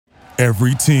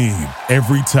Every team,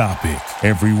 every topic,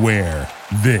 everywhere.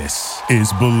 This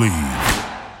is Believe.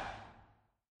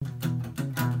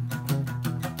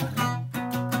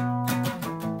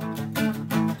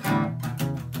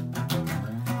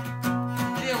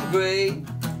 Jim Gray.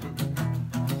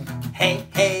 Hey,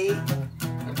 hey.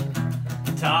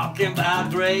 Talking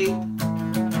about Gray.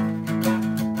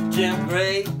 Jim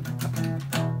Gray.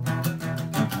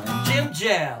 Jim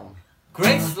Jam.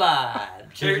 Gray Slide.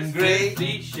 Jim Gray.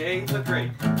 50 Shades of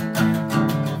Gray.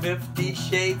 50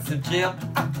 Shades of Jim.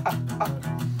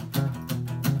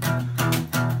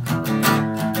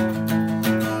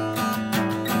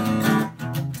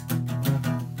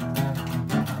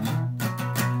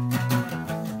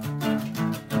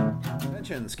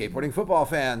 Skateboarding football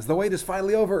fans, the wait is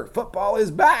finally over. Football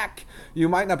is back. You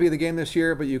might not be at the game this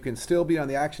year, but you can still be on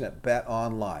the action at Bet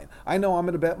Online. I know I'm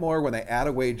going to bet more when they add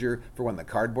a wager for when the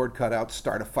cardboard cutouts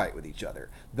start a fight with each other.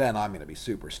 Then I'm going to be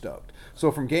super stoked. So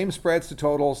from game spreads to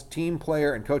totals, team,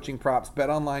 player, and coaching props,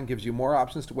 Bet Online gives you more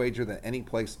options to wager than any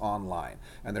place online.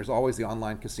 And there's always the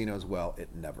online casino as well.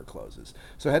 It never closes.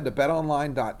 So head to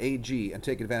betonline.ag and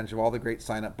take advantage of all the great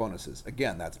sign-up bonuses.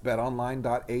 Again, that's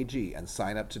betonline.ag and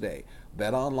sign up today.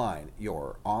 Bet Online,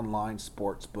 your online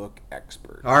sportsbook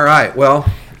expert. All right, well,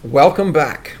 welcome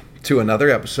back to another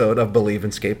episode of Believe in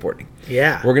Skateboarding.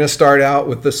 Yeah. We're going to start out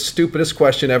with the stupidest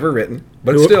question ever written,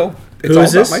 but it's all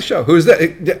about my show. Who's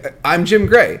that? I'm Jim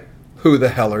Gray. Who the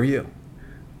hell are you?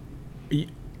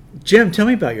 Jim, tell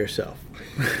me about yourself.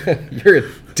 You're a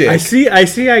dick. I see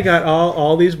I got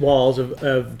all these walls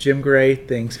of Jim Gray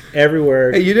things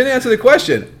everywhere. Hey, you didn't answer the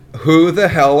question. Who the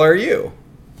hell are you?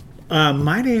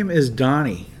 My name is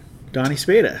Donnie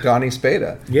Spada. Donnie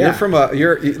Spada. Yeah.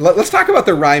 Let's talk about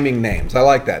the rhyming names. I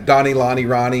like that. Donnie, Lonnie,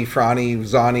 Ronnie, Franny,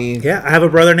 Zonnie. Yeah, I have a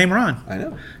brother named Ron. I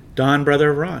know. Don,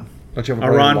 brother of Ron. Don't you have a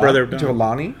brother? Ron, brother of Don. Don't you have a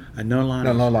Lonnie? I know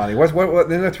Lonnie. No, Lonnie. What?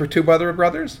 Then that's for two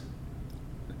brothers?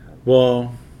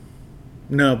 Well,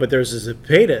 no, but there's the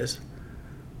Zapadas.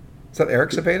 Is that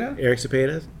Eric Spada? Eric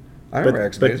Zapadas. I remember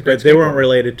Eric Spada. But they weren't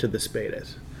related to the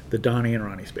Spadas, the Donnie and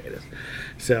Ronnie Spadas.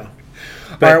 So.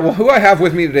 All right, well, who I have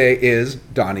with me today is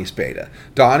Donnie Spada.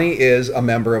 Donnie is a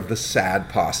member of the SAD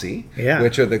Posse,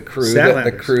 which are the crew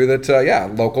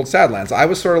that local Sadlands. I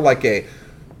was sort of like a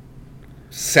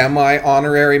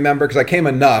semi-honorary member because I came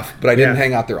enough, but I didn't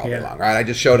hang out there all day long. Right? I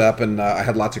just showed up and I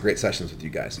had lots of great sessions with you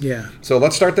guys. Yeah. So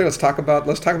let's start there. Let's talk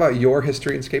about your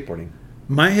history in skateboarding.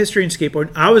 My history in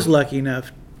skateboarding. I was lucky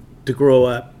enough to grow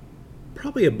up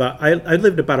I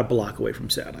lived about a block away from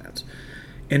Sadlands.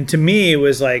 And to me, it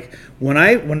was like when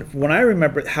I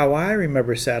remember how I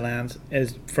remember Sadlands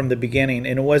is from the beginning,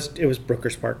 and it was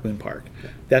Brookers Park, Boone Park.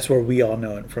 That's where we all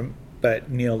know it from. But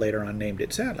Neil later on named it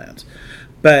Sadlands.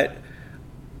 But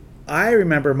I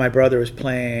remember my brother was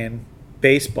playing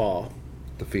baseball.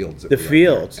 The fields, the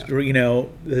softball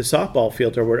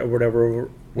fields or whatever.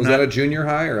 Was that a junior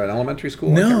high or an elementary school?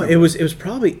 No, it was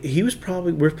probably.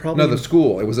 No, the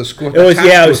school. It was a school.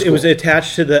 It was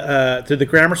attached to the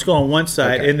grammar school on one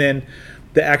side, and then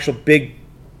the actual big.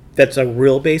 That's a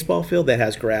real baseball field that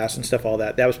has grass and stuff. All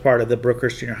that was part of the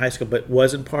Brookers Junior High School, but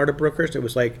wasn't part of Brookers. It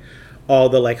was like all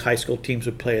the high school teams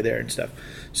would play there and stuff.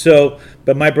 So,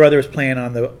 but my brother was playing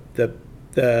on the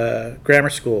grammar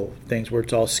school things where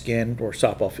it's all skinned or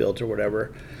softball fields or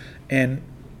whatever, and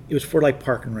it was for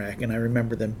park and rec, and I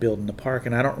remember them building the park,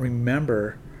 and I don't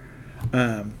remember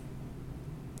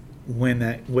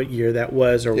what year that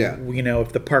was, or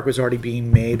if the park was already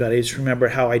being made. But I just remember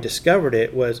how I discovered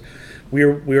it was we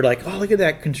were like, oh, look at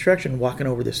that construction walking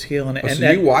over this hill, and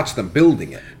you watched them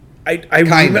building it. I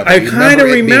kind of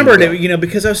remembered it,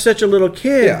 because I was such a little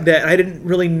kid that I didn't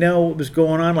really know what was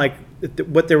going on,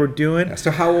 what they were doing. Yeah,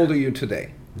 so how old are you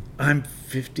today? I'm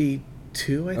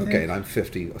 52, I think. Okay, and I'm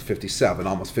 57,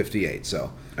 almost 58.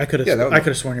 So I could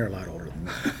have sworn you're a lot older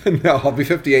than me. No, I'll be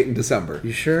 58 in December.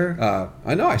 You sure?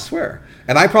 I know, I swear.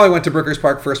 And I probably went to Brookers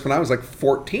Park first when I was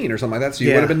 14 or something like that. So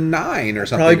you would have been 9 or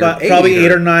something. Probably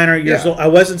 8 or 9 years old. I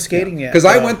wasn't skating yet. Because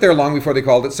I went there long before they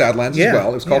called it Sadlands as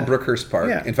well. It was called Brookers Park.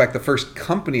 Yeah. In fact, the first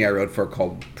company I rode for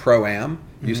called Pro-Am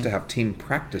used to have team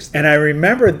practice there. And I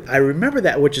remember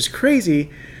that, which is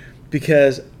crazy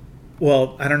because,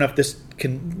 well, I don't know if this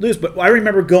can lose, but I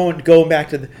remember going back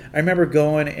to I remember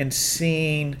going and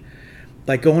seeing,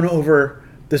 going over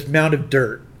this mound of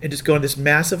dirt and just going this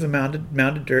massive mound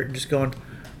of dirt and just going,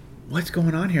 what's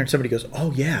going on here? And somebody goes,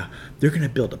 oh yeah, they're going to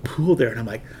build a pool there. And I'm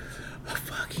like, a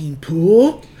fucking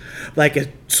pool? Like a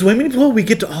swimming pool? We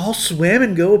get to all swim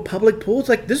and go public pools?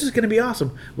 This is going to be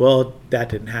awesome. Well, that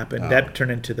didn't happen. That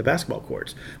turned into the basketball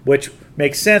courts, which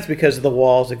makes sense because of the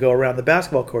walls that go around the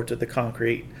basketball courts with the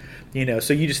concrete.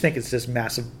 So you just think it's this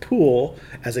massive pool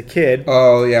as a kid.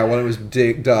 Oh yeah, when it was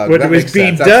dug. When That it was makes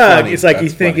being sense. That's dug, funny. it's like That's you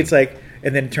think funny. it's like,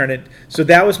 and then turn it. So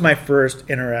that was my first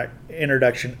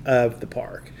introduction of the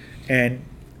park, and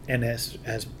as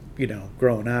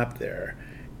growing up there,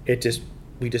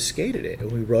 we just skated it,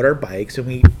 and we rode our bikes, and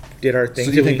we did our things.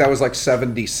 So do you think that was like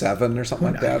 77 or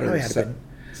something like that? Probably had to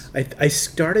been. I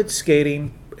started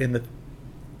skating in the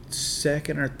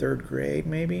second or third grade,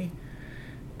 maybe.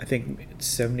 I think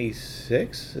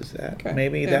 76 is that Okay.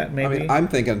 maybe Yeah. that maybe. I mean, I'm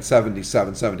thinking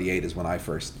 77, 78 is when I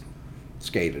first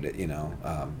skated it,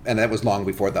 and that was long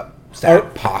before the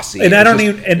Stat posse. And It I was don't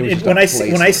just- even. it was And just when a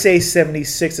I say place.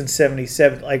 76 and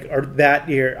 77, or that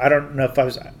year, I don't know if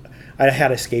I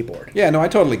had a skateboard. Yeah, no, I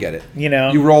totally get it.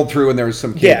 You rolled through and there was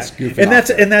some kids goofing and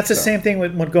that's off there, the so. same thing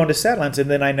with going to Sadlands.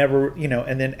 And then I never,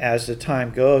 and then as the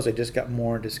time goes, I just got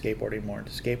more into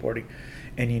skateboarding,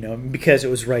 and because it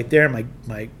was right there. My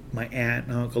aunt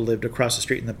and uncle lived across the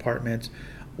street in the apartments.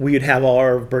 We would have all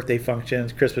our birthday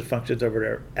functions, Christmas functions over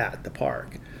there at the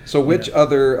park. So which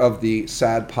other of the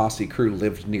Sad Posse crew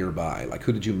lived nearby? Like,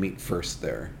 who did you meet first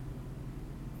there?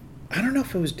 I don't know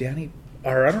if it was Danny,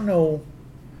 or I don't know.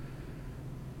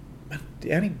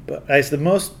 Danny, but it's the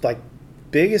most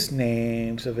biggest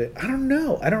names of it. I don't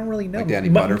know. I don't really know. Like Danny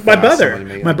my Butterfast, brother.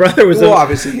 someone you My met. brother was. Well,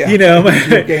 obviously, yeah.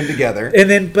 You came together. And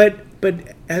then, but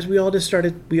as we all just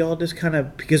kind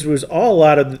of, because it was all a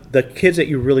lot of the kids that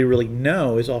you really, really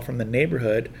know is all from the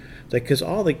neighborhood. Because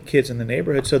all the kids in the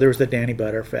neighborhood. So there was the Danny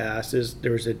Butterfast.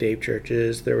 There was the Dave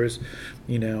Churches. There was,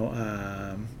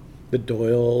 the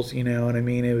Doyles. You know what I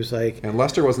mean? It was like. And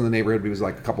Lester was in the neighborhood, but he was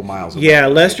like a couple miles away. Yeah,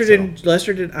 Lester so.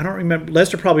 didn't. I don't remember.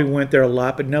 Lester probably went there a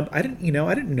lot, but no, I didn't.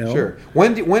 I didn't know. Sure.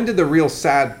 When did the real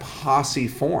Sad Posse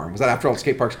form? Was that after all the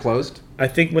skate parks closed? I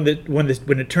think when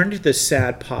it turned into the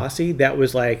Sad Posse, that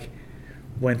was like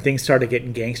when things started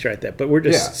getting gangster at that. But we're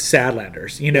just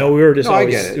Sadlanders, we were just I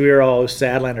get it. we were all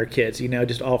Sadlander kids,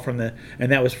 just all from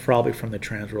and that was probably from the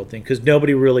Transworld thing because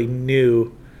nobody really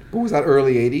knew. What was that?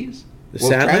 Early '80s. The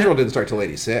Well, Sadland? Transworld didn't start till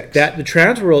 '86. That the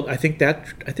Transworld, I think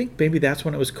maybe that's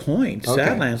when it was coined. Okay.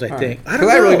 Sadlands, I All think. right. I don't 'Cause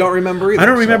know. I really don't remember either, I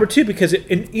don't remember so. too because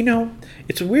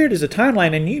it's weird as a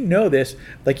timeline, and this.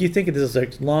 You think this is a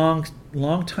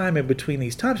long time in between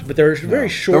these times, but there's very there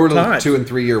short were times. 2 and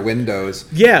 3 year windows.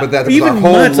 Yeah, but that even our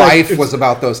whole months, life was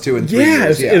about those 2 and 3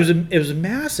 years. It was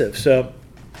massive. So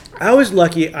I was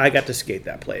lucky I got to skate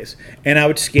that place, and I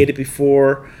would skate it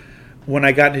before when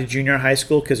I got into junior high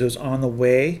school because it was on the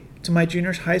way to my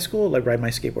junior high school. Ride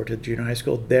my skateboard to the junior high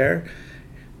school there.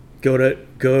 Go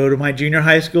to my junior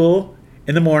high school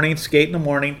in the morning, skate in the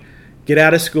morning, get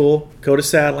out of school, go to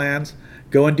Sadlands,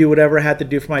 go and do whatever I had to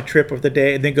do for my trip of the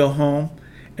day, and then go home.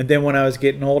 And then when I was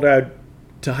getting older,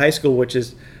 to high school, which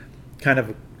is kind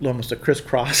of almost a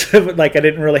crisscross. I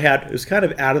didn't really have. It was kind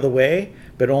of out of the way,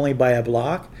 but only by a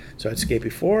block. So I'd skate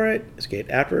before it, skate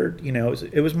after.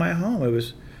 It was my home.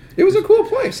 It was a cool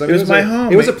place. I mean, It was my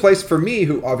home. It was a place for me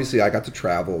who obviously I got to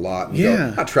travel a lot. And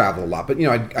Yeah. not travel a lot, but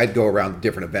I'd go around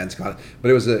different events. But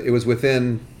it was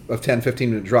within a 10,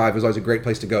 15-minute drive. It was always a great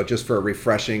place to go just for a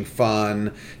refreshing,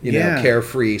 fun,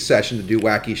 carefree session to do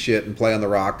wacky shit and play on the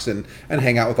rocks and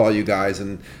hang out with all you guys.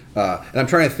 And I'm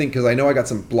trying to think because I know I got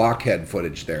some blockhead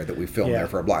footage there that we filmed there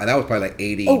for a block. And that was probably like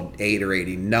 88 or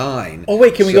 89. Oh,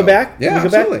 wait, can we go back? Yeah, Can we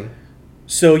go back? absolutely.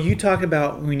 So you talked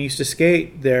about when you used to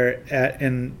skate there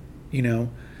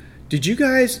did you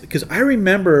guys? Because I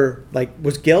remember,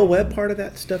 was Gail Webb part of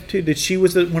that stuff too? She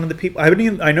was one of the people. I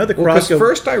know the Well, because Crosco.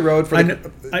 first I rode for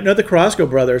I know the Crosco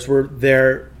brothers were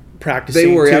there practicing.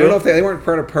 They were. too. I don't know if they weren't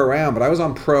part of Pro-Am, but I was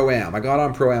on Pro-Am. I got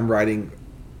on Pro-Am riding,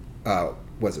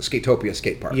 was it Skatopia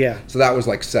Skate Park? Yeah. So that was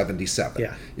like 77.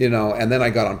 Yeah. And then I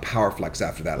got on Powerflex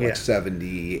after that, like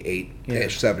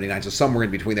 78-ish, 79. So somewhere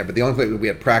in between there. But the only place we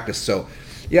had practice. So,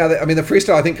 yeah, the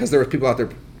freestyle, I think because there was people out there,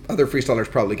 other freestylers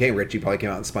probably came. Richie probably came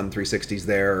out and spun 360s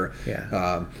there.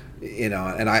 Yeah.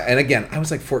 And again, I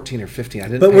was like 14 or 15. I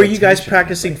didn't. But pay were you guys attention.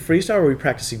 practicing freestyle or were you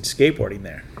practicing skateboarding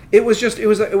there? It wasn't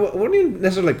even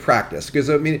necessarily practice because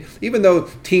even though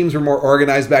teams were more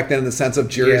organized back then in the sense of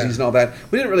jerseys and all that,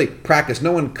 we didn't really practice.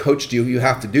 No one coached you. You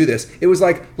have to do this. It was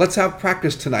like, let's have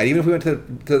practice tonight. Even if we went to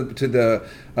the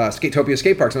Skatopia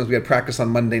skate park, sometimes we had practice on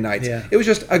Monday nights. Yeah. It was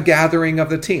just a gathering of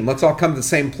the team. Let's all come to the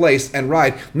same place and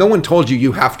ride. No one told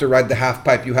you have to ride the half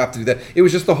pipe. You have to do that. It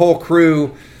was just the whole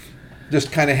crew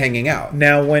just kind of hanging out.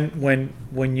 Now,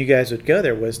 when you guys would go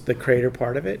there, was the crater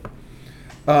part of it?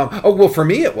 For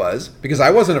me it was because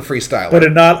I wasn't a freestyler. But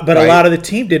right? a lot of the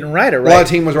team didn't ride it, right? A lot of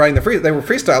the team was riding the free. They were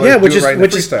freestylers. Yeah,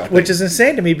 which is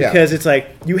insane to me because it's like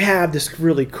you have this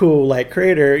really cool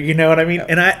crater, you know what I mean?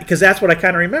 Yeah. And because that's what I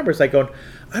kind of remember. It's like going,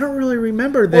 I don't really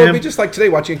remember them. Well, it'd be just like today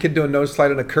watching a kid do a nose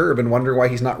slide on a curb and wondering why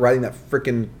he's not riding that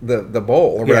freaking the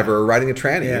bowl or whatever, or riding a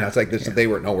tranny. Yeah. You know, it's like this. They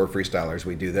were we're freestylers.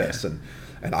 We do this, and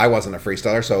I wasn't a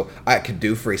freestyler, so I could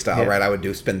do freestyle, right? I would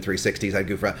do spin 360s. I'd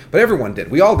goof around, but everyone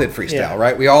did. We all did freestyle,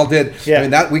 right? We all did. Yeah. I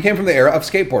mean, that we came from the era of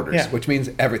skateboarders, which means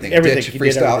everything. Ditch,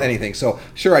 freestyle, anything. So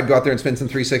sure, I'd go out there and spin some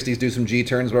 360s, do some G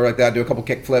turns, whatever like that, do a couple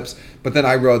kick flips. But then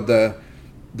I rode the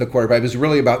quarterback. It was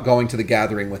really about going to the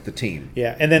gathering with the team.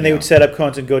 Yeah, and then they would set up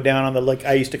cones and go down on the, like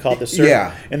I used to call it the surf.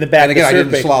 Yeah. In the back. And again, of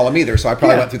the I didn't slalom either, so I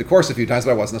probably went through the course a few times,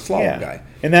 but I wasn't a slalom guy.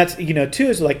 And that's, too,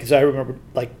 is like, because I remember,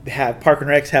 like, Park and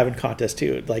Recs having contests,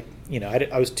 too. Like,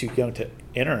 I was too young to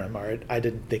enter them, or I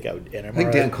didn't think I would enter them. I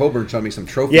think Dan Coburn showed me some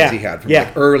trophies he had from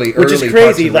like early which is Parks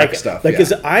crazy, and Rec stuff. Like,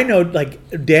 because I know,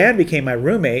 like, Dan became my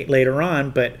roommate later on,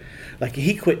 but, like,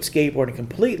 he quit skateboarding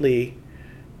completely.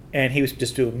 And he was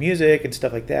just doing music and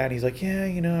stuff like that. And he's like,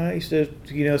 I used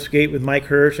to, skate with Mike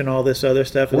Hirsch and all this other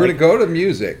stuff. We're going to go to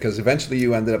music because eventually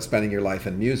you ended up spending your life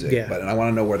in music. Yeah. And I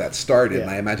want to know where that started. Yeah. And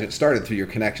I imagine it started through your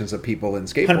connections of people in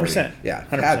skateboarding. 100%. Yeah,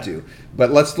 100%. had to.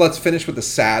 But let's finish with the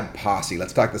Sad Posse.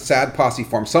 Let's talk the Sad Posse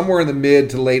form somewhere in the mid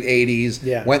to late 80s.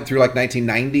 Yeah. Went through like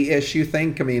 1990-ish, you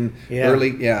think? I mean,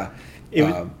 early, yeah. It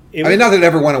I mean, not that it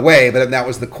ever went away, but that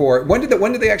was the core. When did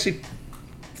they actually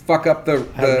fuck up the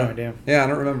I have no idea. Yeah, I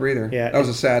don't remember either. Yeah, that was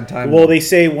a sad time. Well, they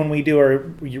say when we do our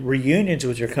reunions,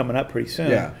 which are coming up pretty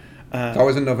soon. Yeah, it's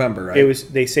always in November, right?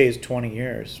 They say it's 20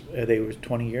 years. They were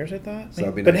 20 years, I thought.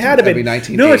 So but it had to be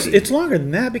 1980. No, it's longer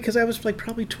than that because I was like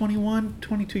probably 21,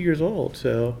 22 years old.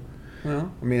 So.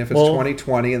 Well, I mean, if it's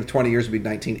 2020 and the 20 years would be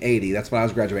 1980, that's when I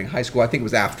was graduating high school. I think it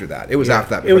was after that. It was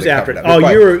after that. It was after. Oh,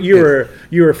 you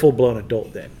were a full blown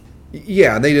adult then.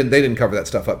 Yeah, and they didn't cover that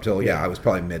stuff up till I was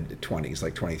probably mid 20s,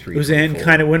 like 23. It was 24. In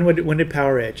kind of when did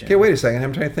Power Edge end? Okay, wait a second.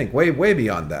 I'm trying to think. Way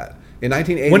beyond that. In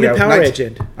 1980, when did Power Edge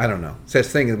end? I don't know. It's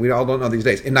this thing that we all don't know these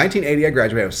days. In 1980, I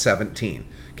graduated. I was 17.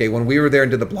 Okay, when we were there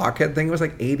and did the blockhead thing, it was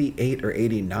like 88 or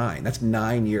 89. That's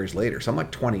 9 years later. So I'm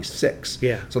like 26.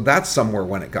 Yeah. So that's somewhere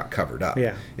when it got covered up.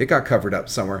 Yeah. It got covered up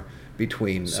somewhere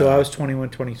between. So I was 21,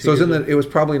 22. So it was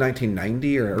probably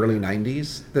 1990 or early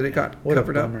 90s that it got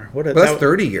covered up. But that's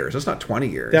 30 years. That's not 20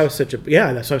 years. That was such a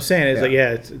that's what I'm saying.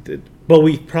 It's but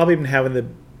we've probably been having the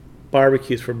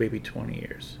barbecues for maybe 20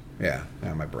 years. Yeah,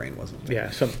 my brain wasn't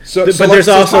there. Yeah.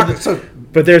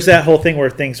 But there's that whole thing where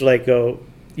things like go.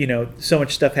 So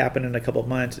much stuff happened in a couple of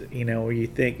months, where you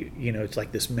think, it's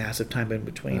like this massive time in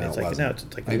between. No, it's like, wasn't. no,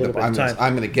 it's like a little bit of time.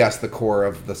 I'm going to guess the core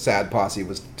of the Sad Posse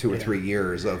was 2 or 3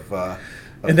 years of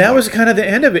and that was kind of the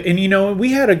end of it. And,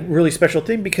 we had a really special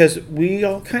thing because we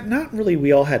all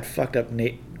we all had fucked up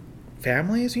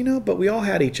families, but we all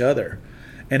had each other.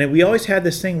 And we always had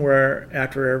this thing where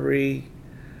after every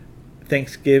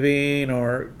Thanksgiving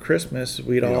or Christmas,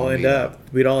 we'd all end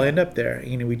up there.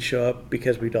 We'd show up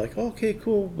because we'd be like, oh, okay,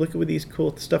 cool. Look at these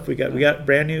cool stuff we got. We got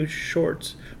brand new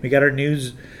shorts. We got our new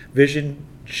Vision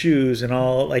shoes and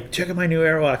all. Like, check out my new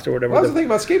Airwalks or whatever. Well, that's the thing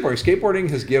about skateboarding. Skateboarding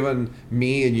has given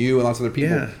me and you and lots of other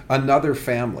people another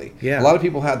family. Yeah. A lot of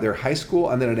people had their high school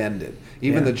and then it ended.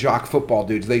 Even the jock football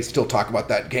dudes, they still talk about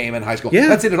that game in high school. Yeah.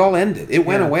 That's it. It all ended. It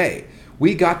went away.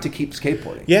 We got to keep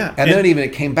skateboarding. Yeah. And then even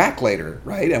it came back later,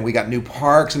 right? And we got new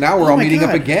parks, and now we're all meeting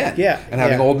up again. Yeah. And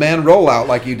having old man rollout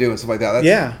like you do and stuff like that.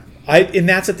 And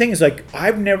that's the thing is like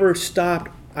I've never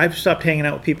stopped. I've stopped hanging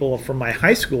out with people from my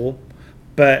high school,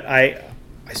 but I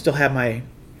still have my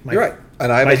You're right.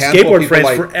 And I have my a handful of skateboard people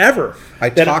friends forever. I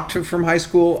talked to from high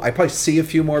school. I probably see a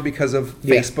few more because of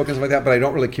Facebook and stuff like that, but I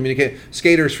don't really communicate.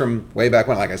 Skaters from way back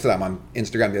when, like I said, I'm on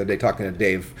Instagram the other day talking to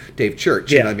Dave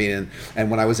Church. You know what I mean? And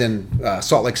when I was in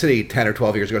Salt Lake City 10 or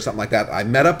 12 years ago, something like that, I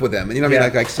met up with them. And you know what I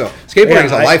mean? Like so skateboarding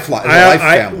is a life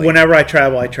family. Whenever I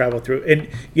travel through.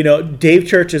 And, Dave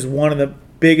Church is one of the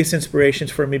biggest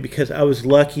inspirations for me because I was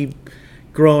lucky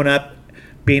growing up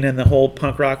being in the whole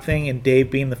punk rock thing and Dave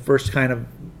being the first kind of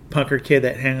punker kid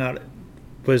that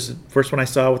was the first one I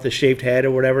saw with the shaved head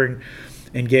or whatever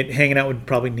and hanging out with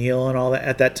probably Neil and all that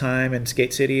at that time in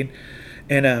Skate City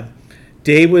and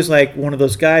Dave was like one of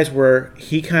those guys where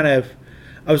I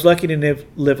was lucky to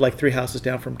live like 3 houses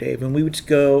down from Dave and we would just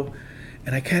go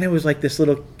and I kind of was like this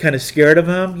little kind of scared of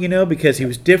him, because he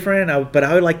was different. But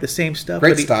I would like the same stuff.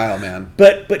 Great style, man.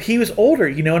 But he was older,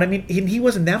 you know what I mean? He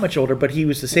wasn't that much older, but he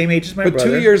was the same age as my brother. But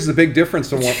 2 years is a big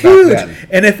difference to back then.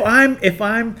 And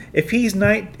if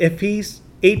he's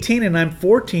 18 and I'm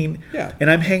 14,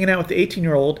 and I'm hanging out with the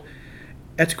 18-year-old,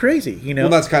 that's crazy, Well,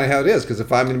 that's kind of how it is, because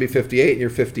if I'm going to be 58 and you're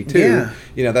 52,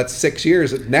 that's 6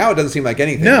 years. Now it doesn't seem like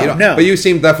anything. No. But you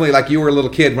seem definitely like you were a little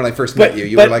kid when I first met you.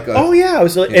 You were like I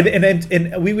was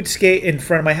and we would skate in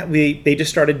front of my house. They just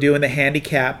started doing the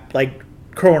handicap, like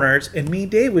corners, and me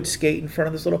and Dave would skate in front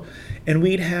of this little, and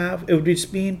it would be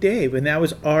just me and Dave, and that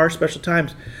was our special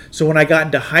times. So when I got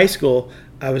into high school,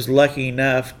 I was lucky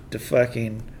enough to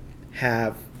fucking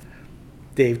have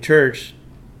Dave Church,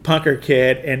 punker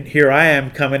kid, and here I am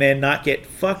coming in, not get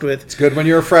fucked with. It's good when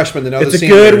you're a freshman to know the it's a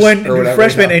seniors good when or whatever,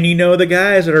 freshman, and you know the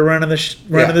guys that are running the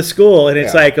school, and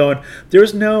it's like going.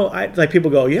 There's no like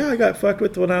people go, yeah, I got fucked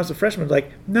with when I was a freshman. It's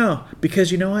like no,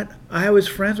 because you know what? I was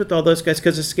friends with all those guys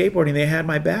because of skateboarding. They had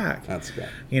my back. That's good.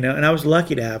 You know, and I was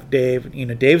lucky to have Dave. You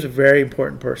know, Dave's a very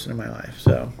important person in my life.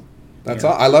 So. That's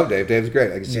all. I love Dave. Dave's great.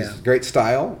 Like, he's great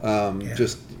style.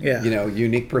 Just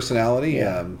unique personality.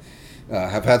 Yeah.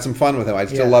 Have had some fun with him. I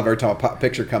still love every time a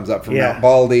picture comes up from Mount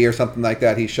Baldy or something like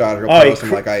that. He shot her.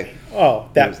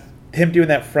 Him doing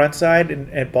that front side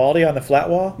at Baldy on the flat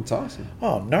wall. It's awesome.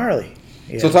 Oh, gnarly.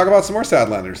 Yeah. So talk about some more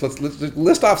Sadlanders. Let's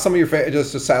list off some of your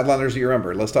just Sadlanders you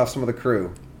remember. List off some of the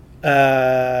crew.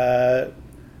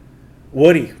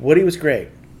 Woody. Woody was great.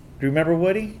 Do you remember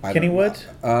Woody? Kenny Woods?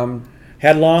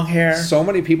 Had long hair. So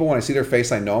many people, when I see their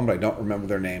face, I know them, but I don't remember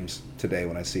their names today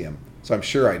when I see them. So I'm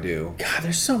sure I do. God,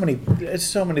 there's so many. It's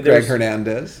so many. Greg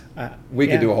Hernandez. We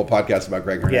could do a whole podcast about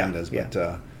Greg Hernandez, but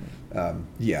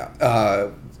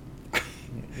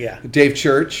Dave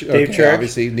Church. Church.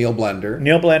 Obviously, Neil Blender.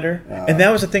 And that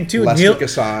was the thing too. Lester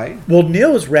Kasai. Well,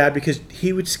 Neil was rad because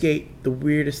he would skate the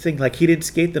weirdest thing. Like he didn't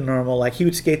skate the normal. Like he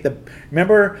would skate the.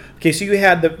 Remember? Okay, so you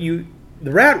had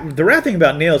The rad thing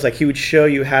about Neil is like he would show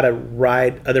you how to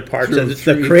ride other parts of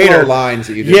the crater lines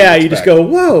that you didn't expect. You just go,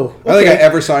 whoa. Okay. I don't think I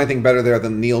ever saw anything better there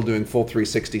than Neil doing full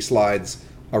 360 slides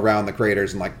around the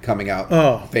craters and like coming out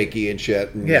fakey and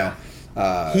shit. And,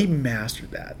 he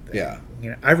mastered that thing. Yeah. You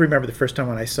know, I remember the first time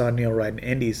when I saw Neil riding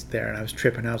Indies there, and I was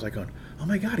tripping. I was like going, "Oh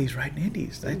my God, he's riding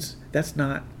Indies. That's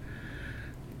not."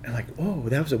 And like, oh,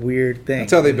 that was a weird thing.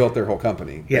 That's how they built their whole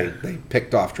company. Yeah. They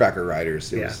picked off tracker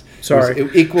riders. It was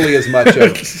equally as much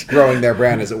of growing their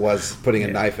brand as it was putting a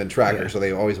knife in trackers. Yeah. So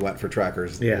they always went for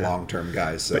trackers, long-term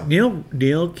guys. So. But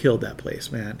Neil killed that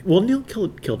place, man. Well, Neil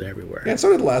killed everywhere. Yeah, and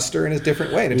so did Lester in his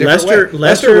different way.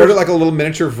 Lester rode it like a little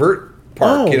miniature vert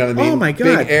park. You know what I mean? Oh my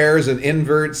God. Big airs and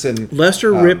inverts. And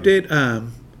Lester ripped it.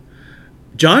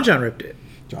 John ripped it.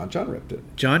 John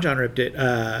ripped it.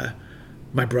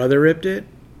 My brother ripped it.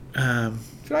 I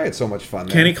had so much fun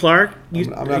there. Kenny Clark,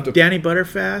 Danny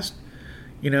Butterfast.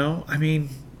 You know, I mean,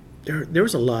 there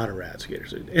was a lot of rad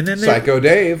skaters, and then Psycho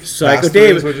Dave,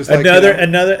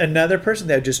 another person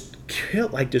that just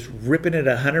killed, like just ripping it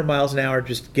 100 miles an hour,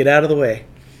 just get out of the way.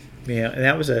 You know, and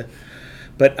that was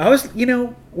But I was, we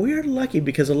were lucky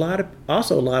because a lot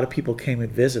of people came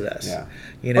and visit us. Yeah.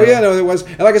 You know? Oh yeah, no, it was,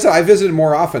 and like I said, I visited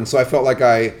more often, so I felt like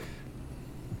I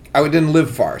didn't live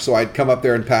far, so I'd come up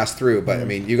there and pass through. But I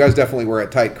mean, you guys definitely were a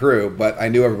tight crew, but I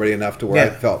knew everybody enough to where I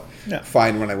felt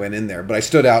fine when I went in there. But I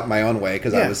stood out in my own way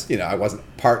because I was, I wasn't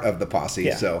part of the posse.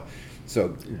 Yeah.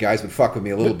 So guys would fuck with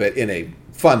me a little bit in a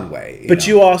fun way. But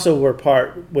you also were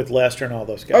part with Lester and all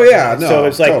those guys. Oh yeah, right? no. So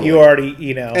it's like you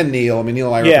already, And Neil. I mean,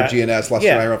 Neil and I rode for GNS. Lester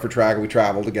and I rode for Tracker. We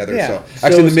traveled together. Yeah. So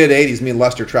actually, in the mid '80s, me and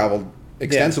Lester traveled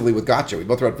extensively with Gotcha. We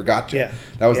both rode for Gotcha. Yeah.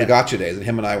 That was the Gotcha days, and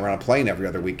him and I were on a plane every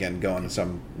other weekend going to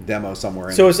some demo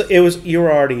somewhere. So it was you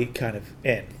were already kind of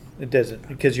in. It doesn't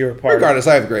because you're a part. Regardless,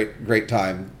 I have great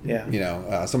time.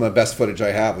 Yeah. Some of the best footage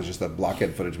I have was just the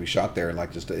blockhead footage we shot there, and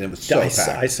it was so packed.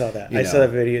 I saw that. I saw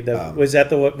that video. Was that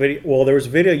the video? Well, there was a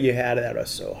video you had that was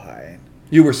so high.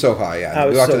 You were so high, yeah.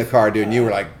 We walked in the car, dude, and you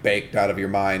were like baked out of your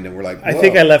mind, and we're like, whoa. I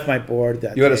think I left my board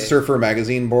that You had a Surfer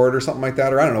magazine board or something like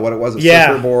that, or I don't know what it was,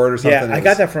 Surfer board or something. Yeah, I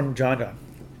got that from John.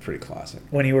 Pretty classic.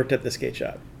 When he worked at the skate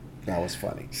shop. That was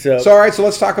funny. So all right, so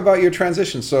let's talk about your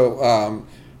transition. So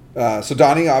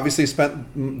Donnie obviously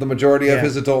spent the majority of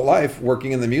his adult life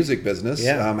working in the music business.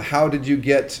 Yeah. How did you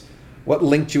get... What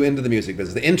linked you into the music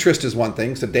business? The interest is one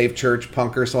thing. So Dave Church,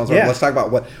 punker, so on and so forth. Let's talk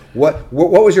about what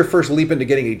was your first leap into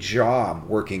getting a job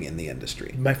working in the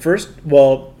industry?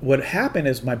 What happened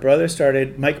is my brother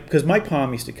started because Mike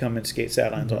Palm used to come and skate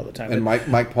sidelines all the time. And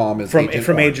Mike Palm is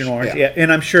from Agent Orange. Yeah.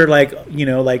 And I'm sure I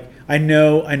know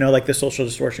like the Social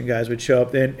Distortion guys would show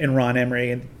up and Ron Emery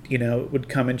and would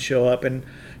come and show up and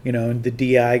and the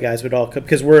DI guys would all come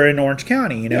because we're in Orange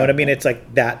County. You know what I mean? It's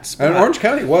like that spot. And Orange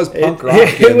County was punk rock.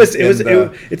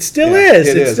 It still is.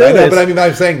 It is. I know, but I mean,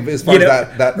 I'm saying as far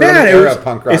as that early era of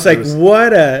punk rock. It's like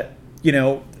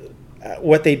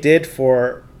what they did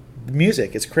for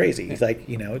music is crazy. It's like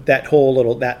that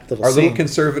little our scene. little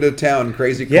conservative town,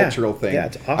 crazy cultural thing. Yeah,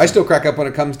 it's awesome. I still crack up when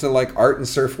it comes to like art and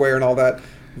surfwear and all that.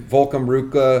 Volcom,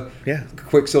 Ruka,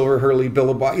 Quicksilver, Hurley,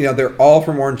 Billabong, they're all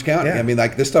from Orange County. Yeah. I mean,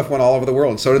 like this stuff went all over the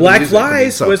world, and so did Black the music.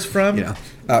 Flies was from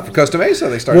For Costa Mesa,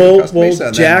 they started in Costa Mesa.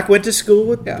 Well, Jack went to school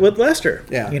with Lester.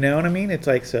 Yeah. You know what I mean? It's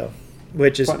like so,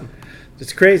 which is Funny.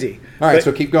 It's crazy. All right,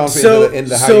 so keep going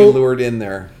into how you lured in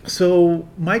there. So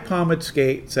Mike Palm would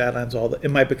skate Sadlands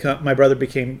and my brother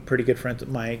became pretty good friends with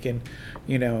Mike, and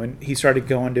and he started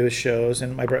going to his shows,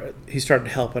 and he started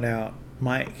helping out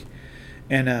Mike,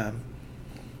 and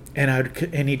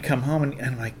he'd come home and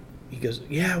I'm like, he goes,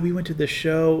 yeah, we went to this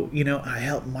show, I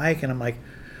helped Mike, and I'm like,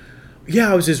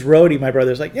 yeah, I was his roadie. My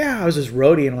brother's like, yeah, I was his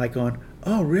roadie, and I'm like going,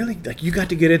 oh really? Like you got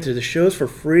to get into the shows for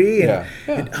free, and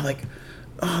I'm like,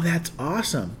 oh, that's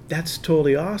awesome. That's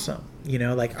totally awesome.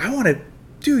 Like I want to,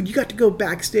 dude, you got to go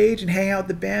backstage and hang out with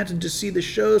the bands and just see the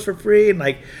shows for free and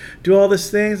like do all these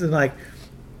things. And like,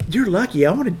 you're lucky.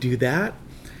 I want to do that.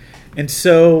 And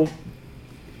so,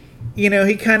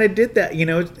 he kind of did that,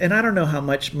 and I don't know how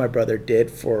much my brother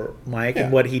did for Mike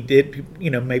and what he did,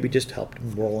 maybe just helped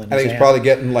him roll in. I think he's probably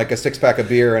getting like a 6-pack of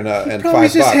beer and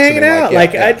 $5. Just hanging out.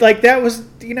 That was,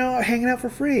 hanging out for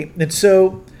free. And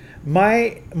so,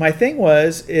 my thing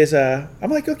is I'm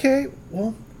like, okay,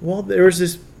 well there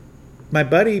was my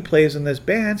buddy plays in this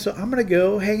band, so I'm gonna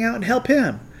go hang out and help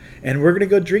him, and we're gonna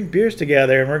go drink beers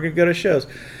together, and we're gonna go to shows.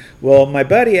 Well, my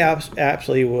buddy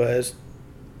absolutely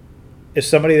is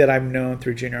somebody that I've known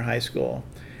through junior high school,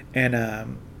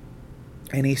 and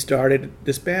he started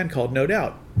this band called No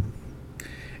Doubt,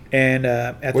 and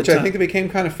which I think became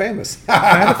kind of famous.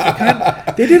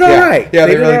 They did all right. Yeah,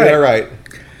 they really did all right.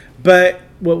 But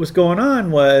what was going on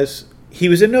was he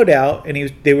was in No Doubt,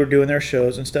 and they were doing their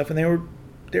shows and stuff, and they were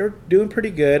doing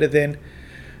pretty good. And then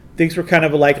things were kind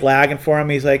of like lagging for him.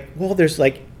 He's like, well, there's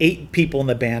like 8 people in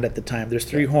the band at the time. There's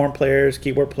 3 horn players,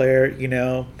 keyboard player.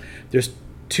 There's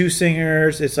 2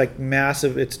 singers. It's like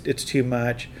massive. It's too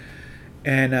much.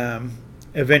 And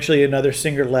eventually another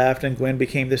singer left, and Gwen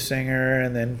became the singer,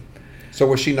 and then. So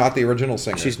was she not the original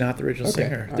singer? She's not the original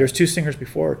singer. Right. There's 2 singers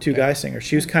before, 2 guy singers.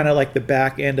 She was kind of like the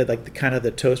back end of like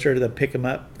the toaster to the pick 'em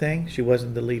up thing. She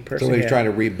wasn't the lead person. So he was trying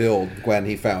to rebuild Gwen.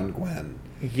 He found Gwen.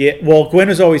 Yeah, well, Gwen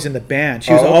was always in the band.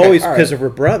 She was always because of her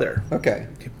brother. Okay.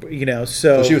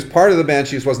 So she was part of the band.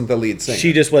 She just wasn't the lead singer.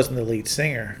 She just wasn't the lead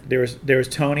singer. There was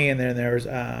Tony, and then there was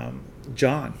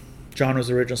John. John was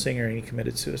the original singer, and he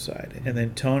committed suicide. And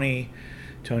then Tony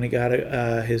got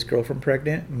his girlfriend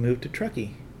pregnant and moved to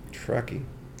Truckee.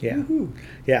 Yeah. Woo-hoo.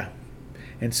 Yeah.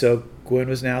 And so Gwen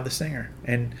was now the singer.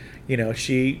 And,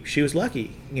 she was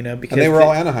lucky, because... And they were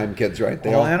all Anaheim kids, right?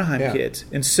 All Anaheim kids.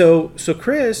 And so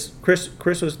Chris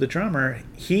was the drummer.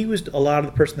 He was a lot of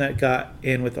the person that got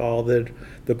in with all the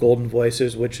Golden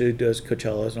Voices, which does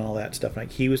Coachellas and all that stuff.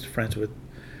 Like, he was friends with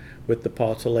the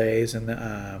Paul Tillets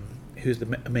and who's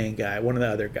the main guy, one of the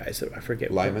other guys that I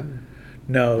forget. Lyman?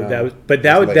 No,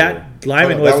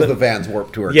 Lyman was the Vans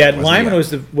Warped Tour. Yeah, Lyman was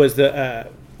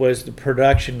the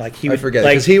production. Like he would, I forget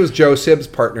because he was Joe Sibb's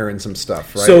partner in some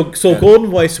stuff, right? So Golden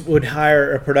Voice would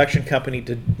hire a production company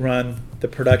to run the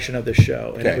production of the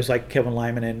show, and it was like Kevin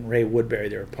Lyman and Ray Woodbury.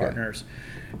 They were partners,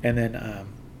 and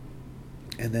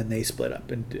then they split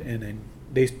up, and then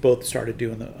they both started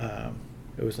doing the.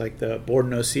 It was like the Board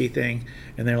and OC thing,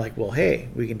 and they're like, well, hey,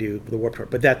 we can do the Warped Tour,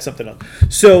 but that's something else.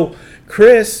 So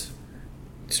Chris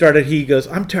started. He goes,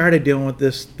 I'm tired of dealing with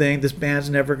this thing. This band's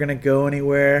never going to go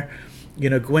anywhere.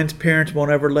 Gwen's parents won't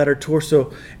ever let her tour.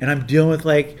 And I'm dealing with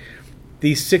like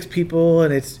these 6 people,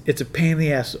 and it's a pain in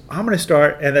the ass. So I'm going to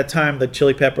start. At that time, the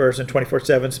Chili Peppers and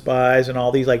 24/7 Spies and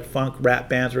all these like funk rap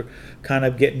bands were kind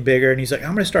of getting bigger. And he's like,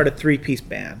 I'm going to start a 3-piece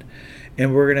band,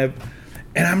 and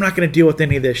I'm not going to deal with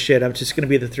any of this shit. I'm just going to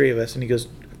be the 3 of us. And he goes,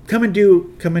 come and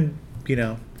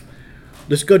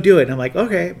let's go do it. And I'm like,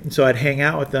 okay. And so I'd hang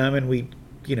out with them, and we'd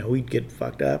get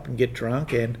fucked up and get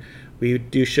drunk, and we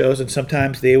would do shows, and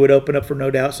sometimes they would open up for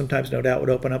No Doubt. Sometimes No Doubt would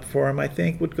open up for them, I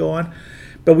think, would go on.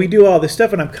 But we do all this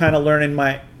stuff, and I'm kind of learning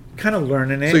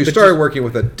it. So you started working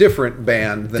with a different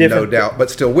band than No Doubt, but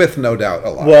still with No Doubt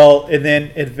a lot. Well, and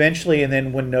then eventually,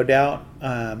 when No Doubt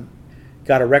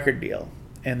got a record deal,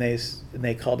 and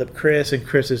they called up Chris, and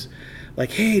Chris is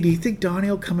like, hey, do you think Donnie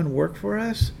will come and work for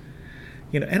us?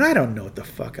 And I don't know what the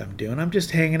fuck I'm doing. I'm just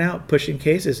hanging out, pushing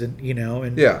cases, and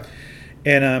yeah.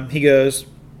 And he goes,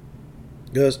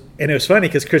 and it was funny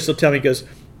because Chris will tell me, he goes,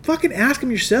 fucking ask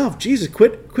him yourself. Jesus,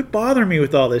 quit bothering me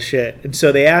with all this shit. And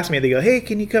so they asked me, they go, hey,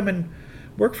 can you come and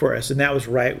work for us? And that was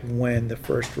right when the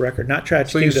first record, not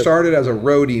Tragic. So you started as a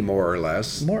roadie, more or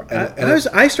less.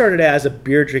 I started as a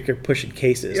beer drinker pushing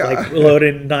cases, like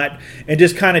loading, and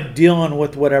just kind of dealing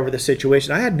with whatever the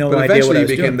situation. I had no idea what I was doing.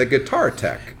 Eventually you became the guitar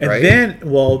tech, right? And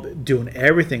then, doing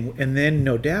everything. And then,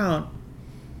 No Doubt,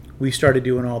 we started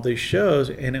doing all these shows,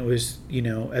 and it was,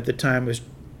 at the time it was,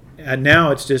 and now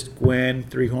it's just Gwen,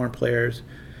 3 horn players,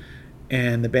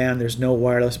 and the band, there's no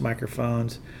wireless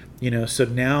microphones, so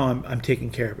now I'm taking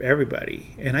care of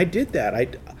everybody. And I did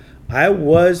that. I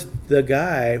was the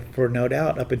guy for No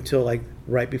Doubt up until like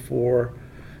right before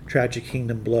Tragic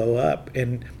Kingdom blow up.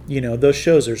 And those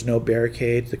shows, there's no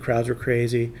barricades, the crowds were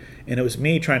crazy, and it was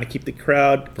me trying to keep the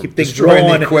crowd, keep things destroying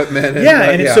rolling, the equipment,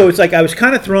 so it's like I was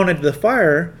kind of thrown into the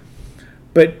fire,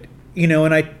 but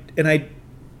I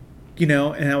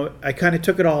kind of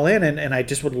took it all in, and I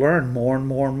just would learn more and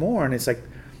more and more. And it's like,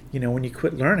 when you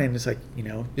quit learning, it's like,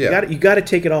 you got to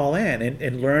take it all in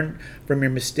and learn from your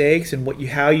mistakes and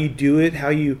how you do it, how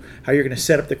you're going to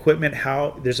set up the equipment,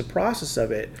 how there's a process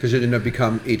of it. Because you're going to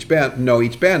become each band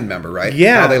member, right?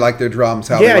 Yeah. How they like their drums,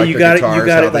 how they like their guitars. You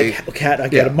got it. Like, I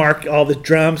got to mark all the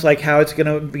drums, like how it's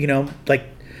going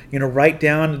to, write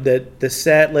down the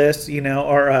set list,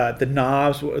 or the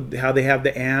knobs, how they have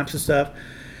the amps and stuff.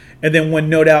 And then when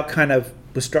No Doubt kind of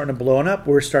was starting to blow up,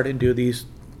 we're starting to do these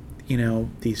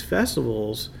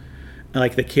festivals,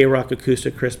 like the K-Rock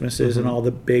Acoustic Christmases and all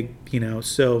the big,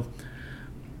 so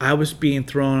I was being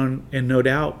thrown in No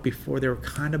Doubt before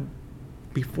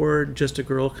Just a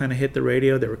Girl kind of hit the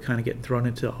radio. They were kind of getting thrown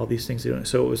into all these things.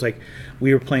 So it was like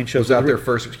we were playing shows. Was that their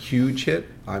first huge hit?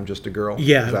 I'm Just a Girl?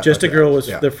 Yeah, Just a Girl was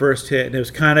the first hit, and it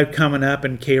was kind of coming up,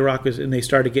 and K-Rock was, and they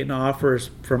started getting offers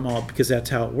from all, because that's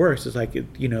how it works. It's like,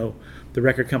 the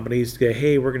record companies go,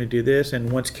 hey, we're going to do this,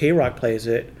 and once K-Rock plays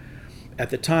it, at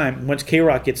the time, once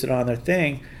K-Rock gets it on their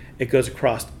thing, it goes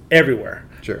across everywhere.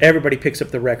 Sure. Everybody picks up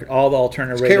the record, all the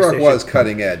alternative radio K-Rock stations. was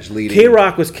cutting edge, leading.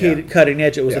 K-Rock was cutting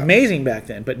edge. It was amazing back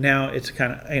then, but now it's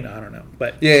kind of, I don't know.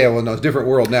 But it's a different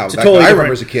world now. It's totally I different.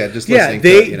 remember as a kid just listening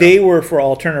to they were for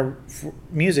alternative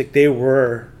music. They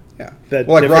were. Yeah.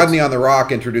 Rodney on the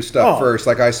Rock introduced stuff first,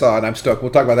 like I saw, and I'm stoked.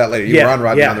 We'll talk about that later. You were on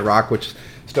Rodney on the Rock, which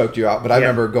stoked you out. But I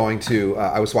remember going to,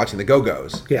 I was watching the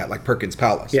Go-Go's at like Perkins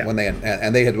Palace when they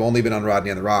had only been on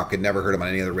Rodney on the Rock and never heard him on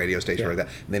any other radio station or like that.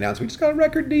 And they announced, we just got a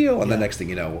record deal. And the next thing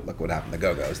you know, look what happened to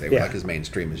Go-Go's. They were like as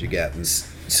mainstream as you get. And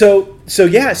So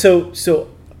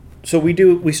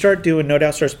we start doing, No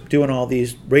Doubt starts doing all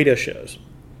these radio shows.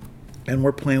 And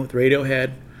we're playing with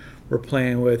Radiohead. We're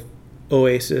playing with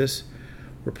Oasis.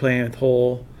 We're playing with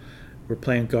Hole. We're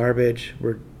playing Garbage.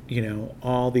 We're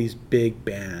all these big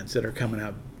bands that are coming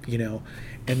out,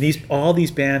 and all these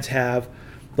bands have,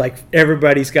 like,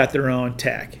 everybody's got their own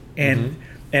tech, and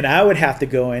I would have to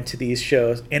go into these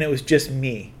shows, and it was just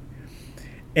me,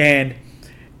 and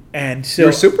so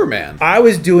you're Superman. I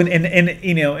was doing,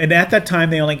 and at that time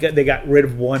they got rid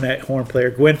of one horn player.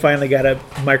 Gwen finally got a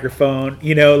microphone,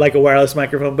 like a wireless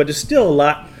microphone, but it's still a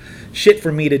lot shit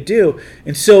for me to do,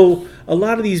 and so a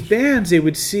lot of these bands, they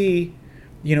would see,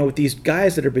 with these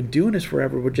guys that have been doing this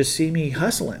forever, would just see me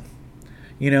hustling,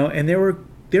 and they were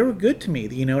good to me,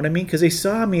 you know what I mean? Because they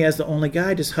saw me as the only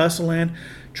guy just hustling,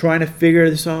 trying to figure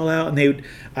this all out, and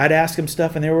I'd ask them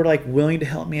stuff, and they were like willing to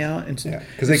help me out, and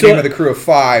because they came with a crew of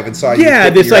 5 and saw you.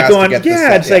 It's like going,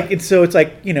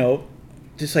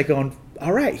 just like going,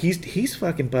 all right, he's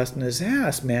fucking busting his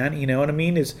ass, man. You know what I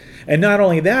mean? And not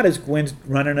only that, is Gwen's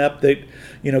running up the,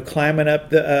 climbing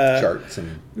up the charts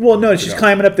and. Well, no, she's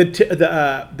climbing up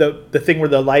the thing where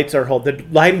the lights are held, the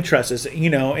lighting trusses,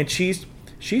 and she's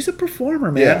a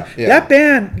performer, man. Yeah. That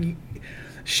band,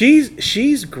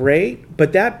 she's great,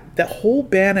 but that whole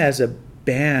band as a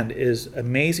band is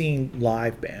amazing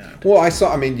live band. Well,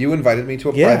 you invited me to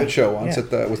a private show once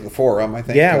at the Forum, I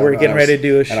think. Yeah, we're getting ready to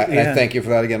do a show. And I thank you for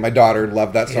that again. My daughter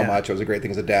loved that so much. It was a great thing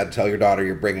as a dad to tell your daughter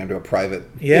you're bringing them to a private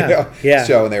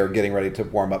show, and they were getting ready to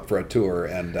warm up for a tour,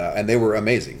 and they were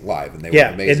amazing live, and they were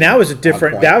amazing. And that was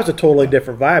a totally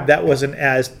different vibe. That wasn't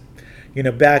as,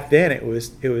 back then it was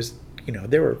they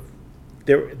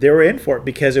were in for it,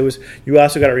 because it was, you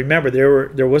also got to remember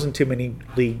there wasn't too many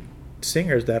lead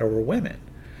singers that were women,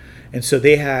 and so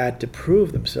they had to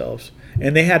prove themselves,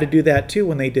 and they had to do that too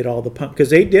when they did all the punk,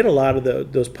 because they did a lot of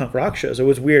those punk rock shows. It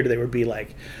was weird. They would be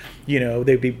like,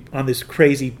 they'd be on this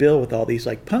crazy bill with all these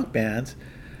like punk bands,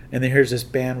 and then here's this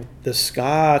band, the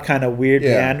ska kind of weird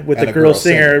band with the girl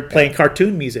singer playing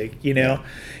cartoon music, and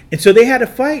so they had to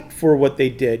fight for what they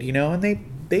did, and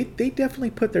they definitely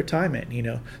put their time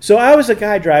in, So I was the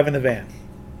guy driving the van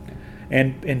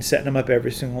and setting them up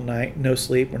every single night, no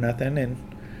sleep or nothing, and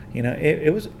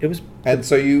it was. And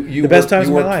so you the best times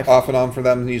of my life, off and on for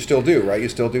them, and you still do, right? You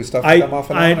still do stuff for them off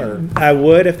and on, or I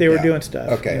would if they were doing stuff.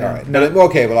 Okay, all right.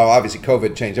 Well, obviously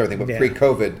COVID changed everything, but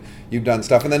pre-COVID, you've done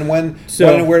stuff. And then when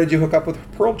and where did you hook up with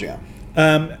Pearl Jam?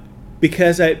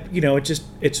 because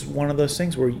it's one of those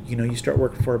things where you start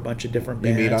working for a bunch of different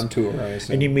bands. You meet on tour, I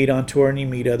assume. And you meet on tour and you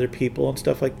meet other people and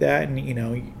stuff like that,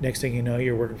 and next thing you know,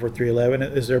 you're working for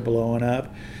 311 as they're blowing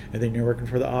up, and then you're working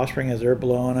for the Offspring as they're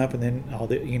blowing up, and then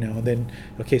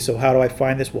okay, so how do I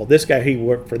find this? Well, this guy, he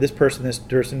worked for this person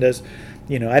does.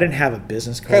 I didn't have a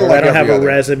business card. Kinda like I don't have a other.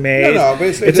 resume. No, but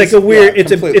it's like a weird.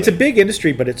 It's a big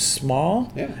industry, but it's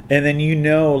small. Yeah. And then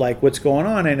like what's going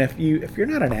on, and if you're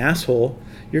not an asshole,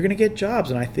 you're gonna get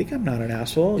jobs. And I think I'm not an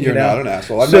asshole. You're not an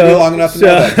asshole. I've known you long enough to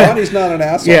know that Donnie's not an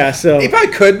asshole. Yeah. So if I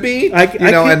could be, I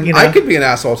could be an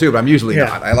asshole too, but I'm usually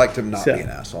not. I like to not be an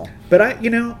asshole. But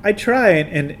I try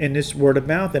and this word of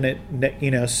mouth and it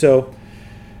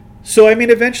so I mean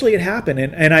eventually it happened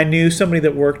and I knew somebody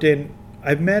that worked in.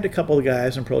 I've met a couple of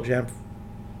guys in Pearl Jam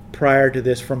prior to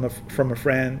this from a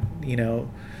friend,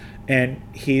 and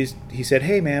he said,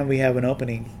 "Hey man, we have an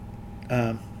opening.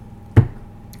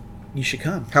 You should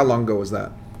come." How long ago was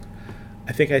that?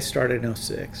 I think I started in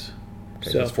 2006.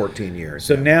 Okay, so it's 14 years.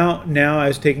 So now I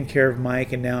was taking care of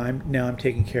Mike, and now I'm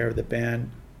taking care of the band,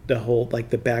 the whole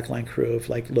the backline crew of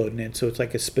loading in. So it's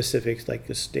like a specific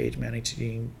a stage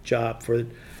managing job for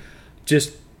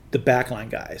just the backline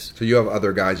guys. So you have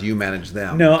other guys, you manage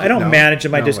them? No, I don't manage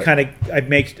them. I just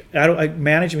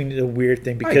managing is a weird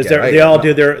thing because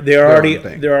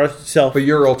they're self. But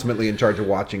you're ultimately in charge of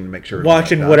watching to make sure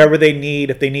whatever they need.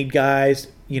 If they need guys,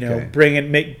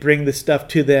 bring the stuff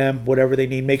to them, whatever they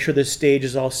need. Make sure the stage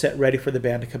is all set ready for the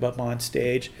band to come up on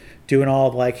stage. Doing all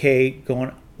of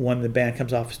going when the band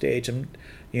comes off stage, I'm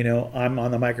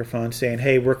on the microphone saying,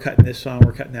 "Hey, we're cutting this song,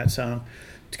 we're cutting that song."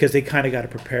 Because they kind of got to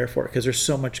prepare for it because there's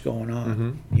so much going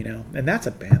on, and that's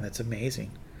a band that's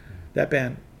amazing. That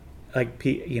band, I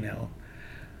didn't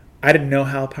know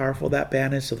how powerful that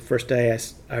band is. So the first day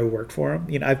I worked for them,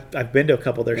 I've been to a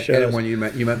couple of their shows. And when you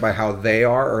meant by how they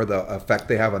are or the effect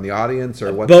they have on the audience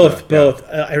or what? Both.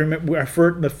 I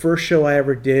remember the first show I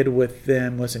ever did with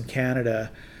them was in Canada.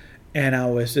 And I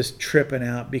was just tripping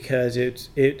out because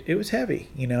it was heavy.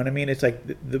 You know what I mean? It's like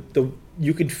the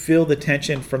you can feel the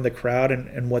tension from the crowd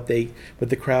and what they give to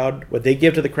the crowd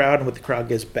and what the crowd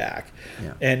gives back.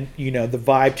 Yeah. And the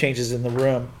vibe changes in the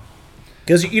room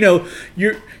because you're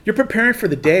preparing for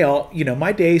the day.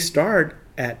 My days start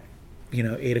at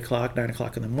 8 o'clock, 9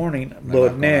 o'clock in the morning,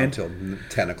 loading in until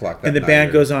 10 o'clock. And the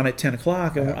band goes on at 10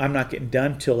 o'clock, and I'm not getting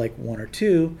done till 1 or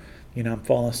 2. I'm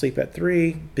falling asleep at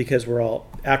 3 because we're all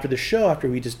after the show. After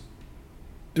we just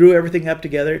threw everything up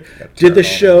together, did the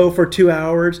show for 2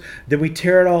 hours, then we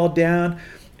tear it all down,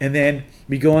 and then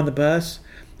we go on the bus,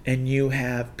 and you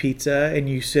have pizza, and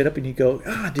you sit up and you go,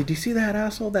 did you see that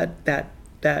asshole? That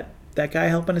guy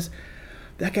helping us?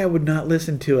 That guy would not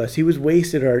listen to us. He was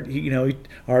wasted, or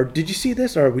did you see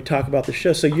this? Or we talk about the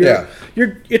show. So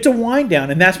it's a wind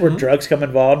down, and that's where drugs come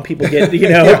involved. And people get,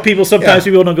 people sometimes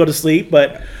people don't go to sleep,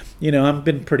 but I've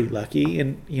been pretty lucky,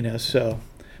 and so.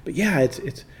 But it's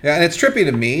and it's trippy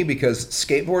to me because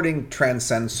skateboarding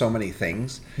transcends so many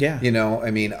things. Yeah,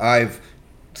 I've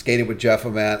skated with Jeff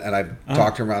Ament, and I've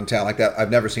talked to him around town like that. I've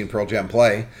never seen Pearl Jam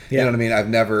play. You know what I mean? I've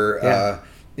never,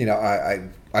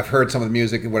 I've heard some of the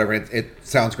music and whatever. It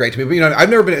sounds great to me, but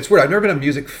I've never been. It's weird. I've never been a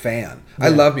music fan. Yeah. I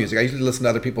love music. I usually listen to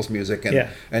other people's music,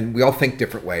 and we all think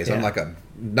different ways. Yeah. I'm like a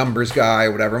numbers guy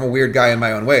or whatever. I'm a weird guy in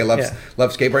my own way. I love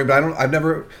skateboarding, but I've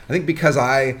never. I think because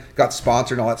I got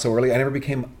sponsored and all that so early, I never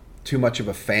became too much of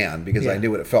a fan because I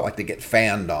knew what it felt like to get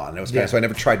fanned on. It was kind of, so I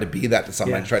never tried to be that to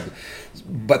someone.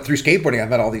 But through skateboarding, I've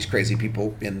met all these crazy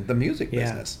people in the music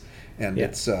business. And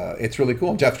it's really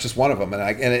cool. Jeff's just one of them,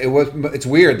 it's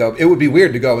weird though. It would be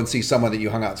weird to go and see someone that you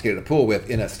hung out and skated a pool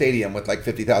with in a stadium with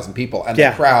 50,000 people and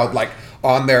the crowd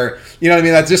on their, you know what I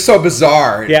mean? That's just so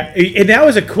bizarre. Yeah, and that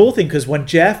was a cool thing because when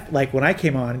Jeff, when I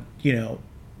came on,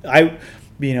 I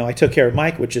took care of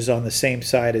Mike, which is on the same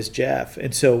side as Jeff,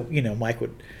 and so Mike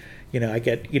would, I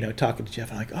get talking to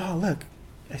Jeff, and I'm like, oh look,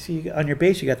 I see you on your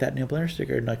bass, you got that Neil Blenner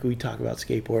sticker, and we talk about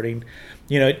skateboarding,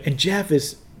 and Jeff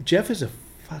is a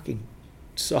fucking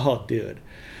solid dude.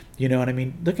 You know what I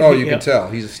mean? Look at you can tell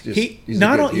he's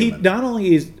not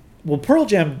only is Pearl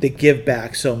Jam, they give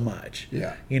back so much.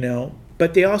 Yeah.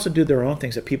 But they also do their own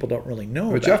things that people don't really know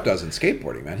about. Jeff does in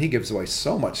skateboarding, man. He gives away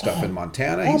so much stuff in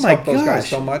Montana. He's helped those guys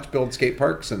so much build skate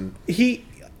parks, and we're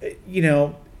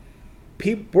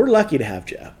lucky to have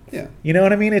Jeff. Yeah. You know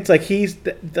what I mean? It's like he's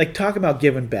talking about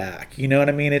giving back. You know what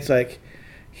I mean? It's like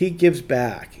he gives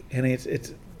back, and it's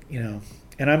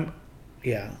and I'm.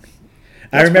 Yeah,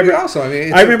 I remember. Also,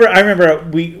 I remember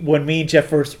when me and Jeff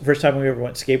first time we ever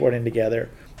went skateboarding together.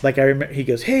 I remember he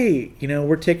goes, "Hey,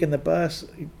 we're taking the bus.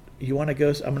 You want to go?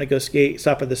 I'm going to go skate.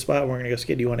 Stop at the spot. We're going to go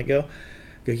skate. Do you want to go?"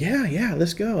 I go, yeah,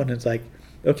 let's go. And it's like,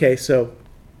 okay, so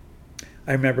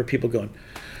I remember people going,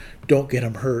 "Don't get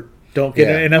him hurt. Don't get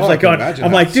him." And I was like,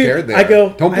 I'm like, dude,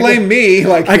 don't blame me.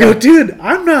 Like, I go, dude,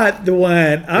 I'm not the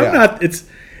one. I'm not.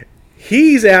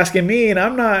 He's asking me, and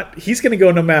I'm not. He's going to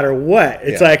go no matter what.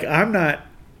 It's like I'm not.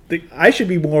 I should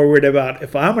be more worried about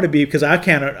if I'm going to be, because I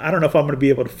don't know if I'm going to be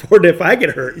able to afford it if I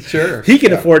get hurt. Sure. He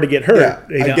can afford to get hurt.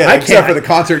 Yeah. I except for the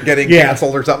concert getting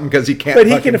canceled or something because he can't. But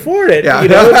he can afford it. Yeah.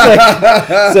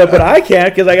 It's like, but I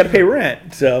can't because I got to pay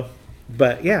rent. So,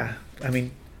 but yeah, I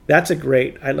mean, that's a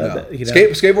great. I love that.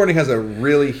 Skateboarding has a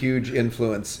really huge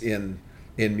influence in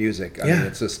music. I mean,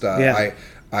 it's just I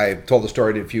told the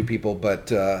story to a few people,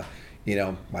 but.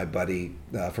 My buddy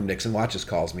from Nixon Watches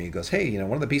calls me. He goes, "Hey,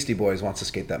 one of the Beastie Boys wants to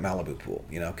skate that Malibu pool.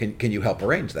 Can you help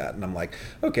arrange that?" And I'm like,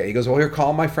 "Okay." He goes, "Well, here,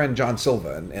 call my friend John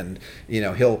Silva, and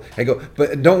I go,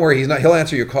 but don't worry, he'll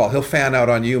answer your call. He'll fan out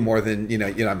on you more than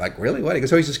I'm like, "Really? What?" He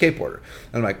goes, "Oh, he's a skateboarder."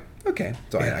 And I'm like, okay.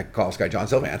 So I call this guy John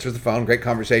Silva, answers the phone, great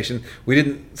conversation. We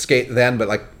didn't skate then, but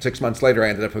like 6 months later, I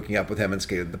ended up hooking up with him and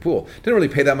skated the pool. Didn't really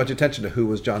pay that much attention to who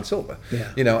was John Silva.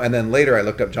 And then later I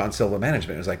looked up John Silva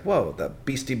management. It was like, whoa, the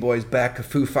Beastie Boys back,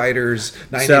 Foo Fighters,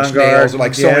 Nine Inch Nails,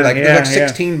 there's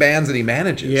 16 bands that he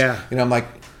manages. I'm like,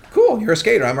 cool, you're a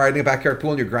skater. I'm riding a backyard pool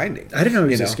and you're grinding. I didn't know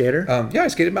he was a skater. I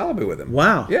skated Malibu with him.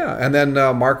 Wow. Yeah, and then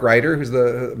Mark Ryder, who's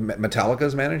the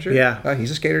Metallica's manager. Yeah.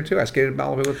 He's a skater too. I skated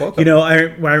Malibu with both of them.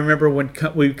 I remember when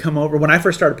we'd come over, when I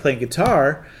first started playing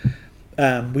guitar,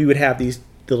 we would have these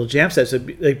little jam sets.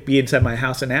 They'd be inside my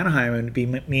house in Anaheim, and it'd be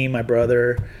me and my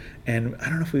brother, and I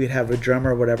don't know if we would have a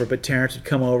drummer or whatever, but Terrence would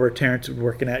come over. Terrence was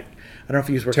working at, I don't know if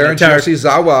he was working Terrence at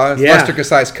Yoshizawa, Lester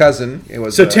Kasai's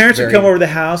cousin. So Terrence would come over to the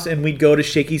house, and we'd go to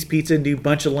Shakey's Pizza and do a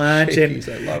bunch of lunch,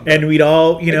 and we'd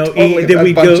all eat. And then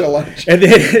we'd go,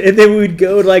 and then we'd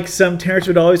go like Terrence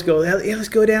would always go, "Hey, let's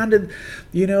go down to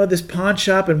this pawn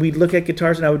shop," and we'd look at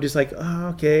guitars, and I would just like, oh,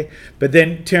 okay. But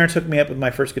then Terrence hooked me up with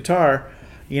my first guitar,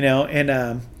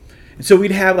 and so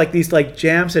we'd have like these like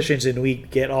jam sessions, and we'd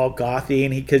get all gothy,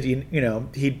 and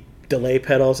he'd delay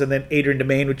pedals, and then Adrian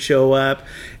Domain would show up,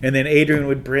 and then Adrian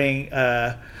would bring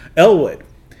Elwood,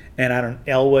 and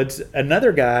Elwood's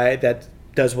another guy that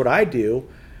does what I do,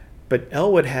 but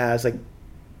Elwood has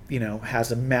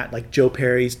has a mat like Joe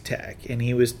Perry's tech, and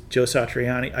he was Joe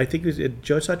Satriani. I think it was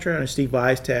Joe Satriani or Steve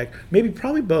Vai's tech,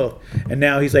 probably both, and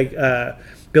now he's like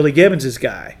Billy Gibbons'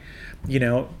 guy,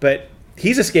 but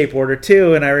he's a skateboarder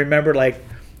too. And I remember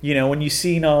when you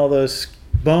seen all those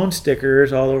bone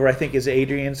stickers all over, I think is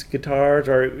Adrian's guitars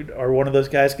or one of those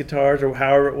guys' guitars or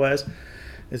however it was,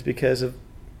 is because of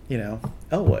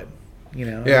Elwood.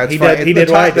 It's funny.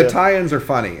 The tie-ins are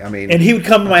funny. I mean, and he would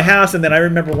come to my house, and then I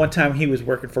remember one time he was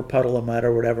working for Puddle of Mud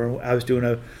or whatever. And I was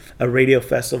doing a radio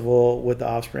festival with the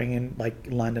Offspring in like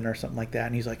London or something like that,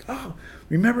 and he's like, "Oh,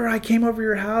 remember I came over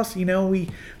your house? We jammed."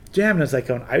 And I was like,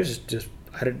 I was just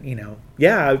I didn't,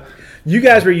 you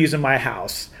guys were using my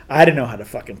house. I didn't know how to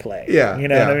fucking play. Yeah.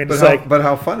 What I mean? But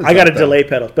how fun is I got a delay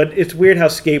pedal. But it's weird how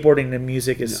skateboarding and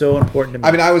music is so important to me.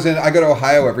 I mean, I go to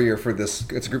Ohio every year for this.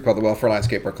 It's a group called the Welfare Line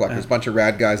Skateboard Collectors. A bunch of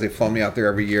rad guys. They've flown me out there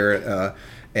every year.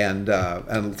 And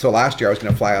so last year I was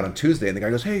going to fly out on Tuesday, and the guy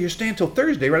goes, "Hey, you're staying till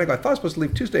Thursday, right?" I go, "I thought I was supposed to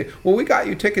leave Tuesday." "Well, we got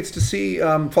you tickets to see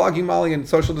Flogging Molly and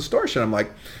Social Distortion." I'm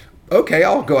like, okay,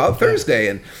 I'll go out Thursday.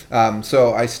 And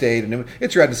so I stayed, and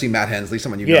it's rad to see Matt Hensley,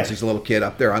 someone you know, he's a little kid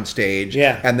up there on stage.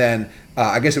 And then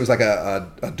I guess it was like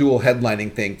a dual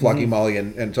headlining thing, Flogging Molly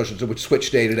and Social, which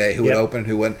switched day to day, who would open,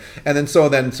 who wouldn't. And then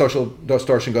Social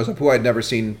Distortion goes up, who I'd never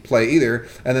seen play either.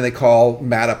 And then they call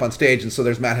Matt up on stage, and so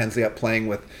there's Matt Hensley up playing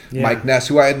with Mike Ness,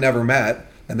 who I had never met.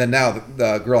 And then now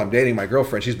the girl I'm dating, my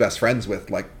girlfriend, she's best friends with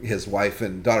like his wife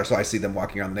and daughter, so I see them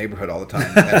walking around the neighborhood all the time.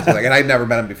 And I'd never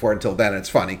met him before until then, and it's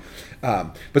funny.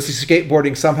 But see,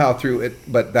 skateboarding somehow through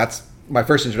it. But that's my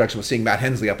first introduction was seeing Matt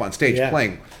Hensley up on stage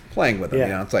playing with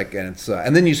him. It's like, and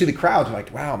then you see the crowds,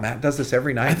 like, wow, Matt does this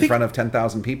every night in front of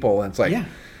 10,000 people, and it's like.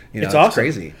 It's awesome.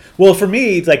 Crazy. Well, for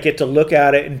me, it's like get to look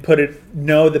at it and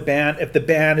know the band, if the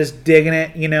band is digging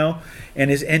it,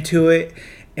 and is into it,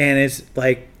 and is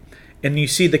like. And you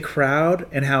see the crowd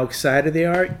and how excited they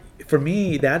are. For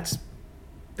me, that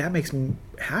makes me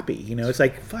happy. It's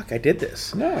like, fuck, I did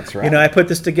this. No, that's right. I put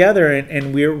this together,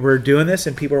 and we're doing this,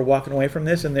 and people are walking away from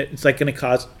this, and it's like going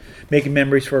to making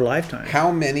memories for a lifetime.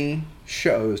 How many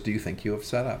shows do you think you have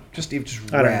set up? Just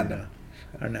random.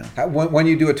 I don't know. When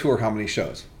you do a tour, how many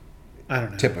shows? I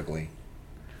don't know. Typically.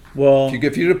 Well,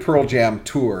 if you did a Pearl Jam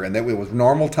tour and that it was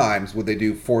normal times, would they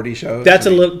do 40 shows?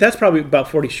 That's probably about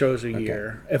 40 shows a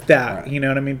year, if that. Right. You know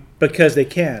what I mean? Because they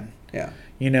can. Yeah.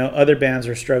 Other bands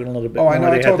are struggling a little bit. Oh, I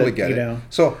know. I totally get it.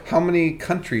 So, how many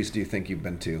countries do you think you've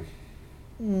been to?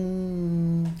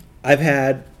 I've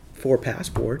had 4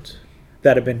 passports.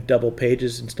 that have been double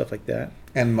pages and stuff like that.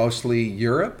 And mostly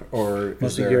Europe, or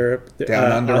Mostly Europe,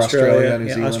 down under Australia, New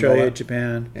Zealand, Australia, all that?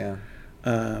 Japan. Yeah.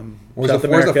 South Where's the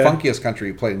America, funkiest country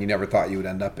you played and you never thought you would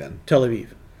end up in? Tel Aviv.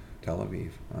 Tel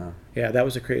Aviv. Wow. Yeah, that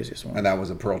was the craziest one. And that was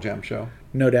a Pearl Jam show?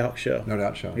 No Doubt show. No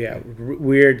Doubt show. Yeah, Okay.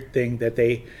 weird thing that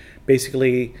they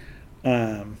basically,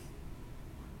 I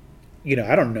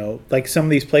don't know. Like some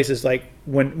of these places, like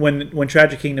when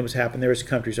Tragic Kingdom was happening, there was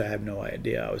countries I have no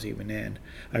idea I was even in.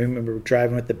 I remember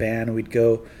driving with the band, and we'd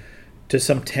go to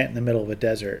some tent in the middle of a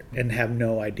desert and have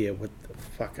no idea what the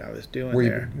fuck I was doing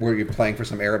there. Were you playing for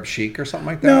some Arab sheik or something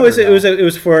like that? No, it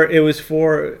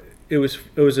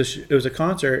was a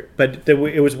concert, but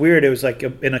it was weird. It was like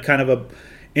in a kind of a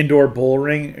indoor bull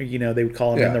ring. They would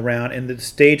call them in the round, and the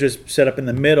stage was set up in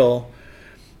the middle,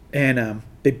 and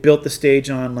they built the stage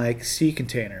on like sea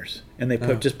containers, and they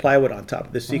put just plywood on top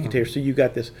of the sea containers. So you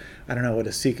got this. I don't know what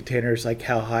a sea container is, like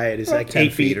how high it is, like 10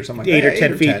 8 feet or something, 8 like or that.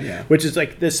 10 8 or feet, 10, yeah. which is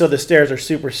like this. So the stairs are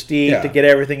super steep Yeah. to get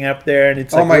everything up there, and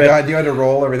it's Oh like my God! You had to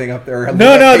roll everything up there.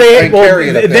 No, carry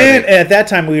it up there. then at that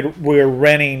time we were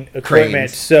renting equipment,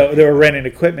 Cranes. so they were renting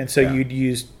equipment, so Yeah. you'd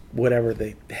use whatever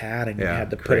they had, and you Yeah, had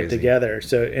to put it crazy. together.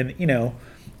 So and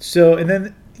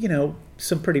then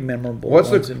some pretty memorable. What's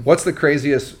ones. what's the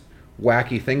craziest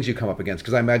wacky things you come up against?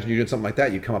 Because I imagine you did something like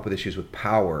that. You come up with issues with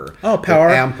power. power,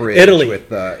 with amperage, Italy,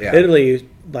 with Italy,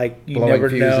 like you Blowing never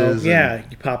know. fuses Yeah,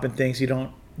 you pop in things you don't.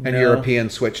 and know.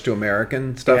 European switch to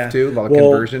American stuff Yeah. too. A lot of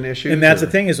Well, conversion issues. And that's or-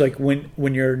 the thing is like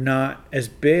when you're not as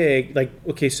big, like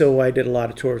okay, so I did a lot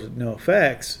of tours with No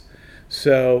Effects,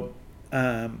 so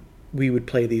we would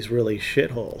play these really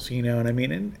shitholes, you know what I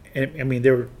mean? And I mean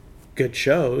they were good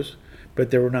shows,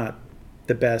 but they were not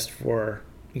the best for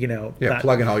not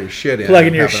plugging all your shit in.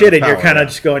 plugging your having shit in. power, You're kind of yeah.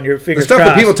 just going your The fingers stuff that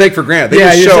crossed. people take for granted. They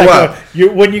just you're show like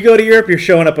up. when you go to Europe, you're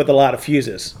showing up with a lot of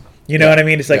fuses. You know Yeah. what I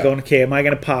mean? It's like Yeah. going, okay, am I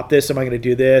going to pop this? Am I going to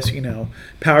do this?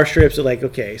 Power strips are like,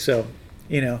 okay, so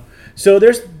so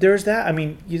there's that. I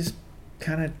mean, you just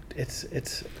kind of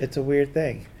it's a weird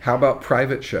thing. How about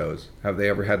private shows? Have they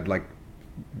ever had like?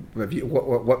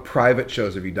 What private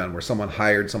shows have you done where someone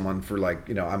hired someone for like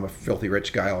I'm a filthy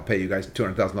rich guy, I'll pay you guys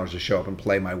 $200,000 to show up and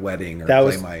play my wedding or That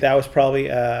play was probably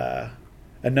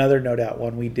another No Doubt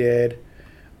one we did,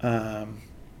 and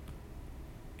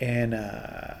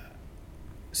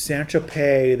San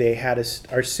Tropez they had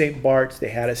our St. Bart's they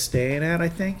had us staying at, I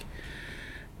think,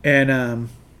 and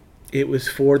it was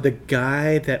for the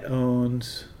guy that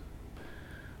owns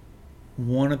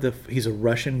he's a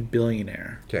Russian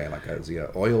billionaire. Okay, like is he an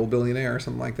oil billionaire or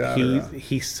something like that?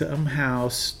 He somehow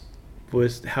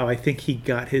was how I think he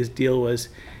got his deal was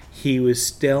he was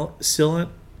stealing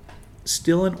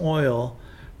oil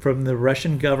from the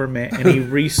Russian government and he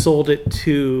resold it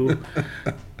to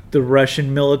the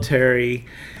Russian military,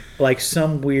 like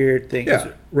some weird thing.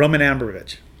 Yeah. Roman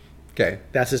Abramovich, Okay.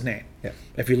 that's his name. Yeah.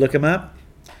 If you look him up,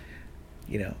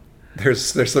 There's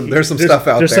some stuff out there. There's some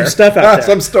stuff out there.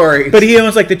 Some stories. But he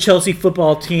owns like the Chelsea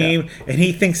football team, and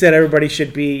he thinks that everybody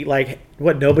should be like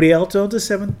what nobody else owns a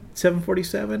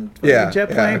 747 jet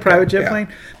plane, private jet plane.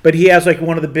 But he has like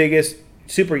one of the biggest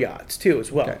super yachts too,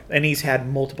 as well, Okay. and he's had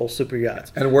multiple super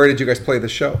yachts And where did you guys play the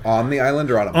show? On the island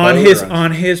or on a on boat?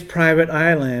 on his private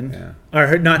island, Yeah.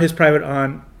 or not his private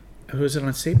on. Was it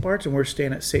on St. Bart's and we're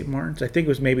staying at St. Martin's? I think it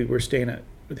was maybe we're staying at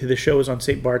the show was on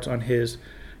St. Bart's on his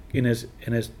in his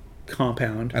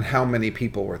compound. And how many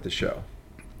people were at the show?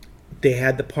 They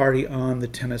had the party on the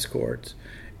tennis courts,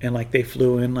 and like they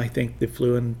flew in. I think they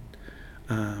flew in.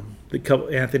 The couple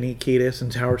Anthony Kiedis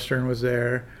and Howard Stern was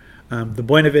there. The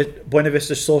Buena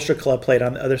Vista Social Club played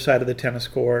on the other side of the tennis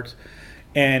courts,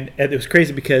 and it was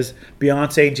crazy because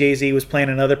Beyonce and Jay-Z was playing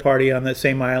another party on that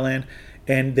same island,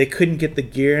 and they couldn't get the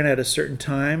gear in at a certain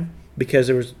time because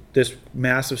there was this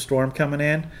massive storm coming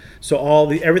in. So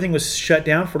everything was shut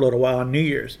down for a little while on New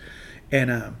Year's,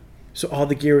 and so all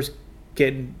the gear was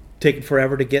getting taken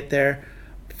forever to get there.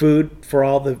 Food for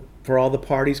all the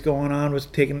parties going on was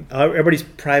taken. Everybody's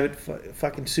private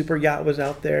fucking super yacht was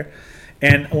out there,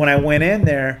 and when I went in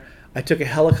there, I took a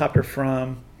helicopter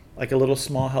like a little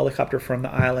small helicopter from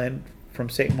the island from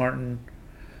St. Martin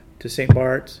to St.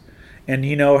 Bart's, and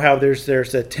you know how there's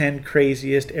the 10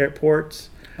 craziest airports.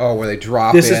 Oh, where they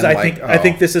drop This in. is I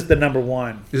think this is the number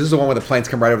one. This is the one where the planes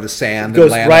come right over the sand It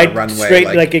goes and land right on the runway.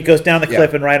 straight, like it goes down the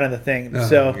cliff Yeah. and right on the thing. Oh,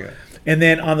 So, yeah. and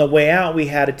then on the way out, we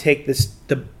had to take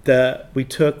we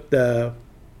took the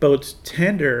boat's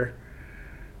tender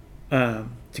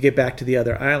to get back to the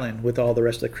other island with all the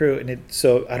rest of the crew. And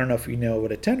so I don't know if you know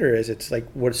what a tender is. It's like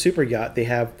what a super yacht. They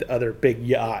have the other big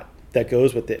yacht that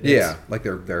goes with it. Yeah, like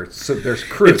there's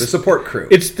crew, the support crew.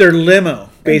 It's their limo.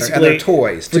 basically and their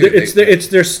toys too.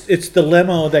 It's the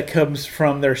limo that comes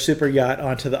from their super yacht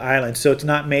onto the island. So it's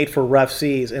not made for rough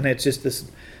seas, and it's just this.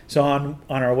 So on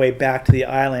our way back to the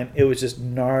island, it was just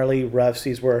gnarly rough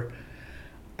seas where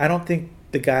I don't think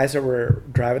the guys that were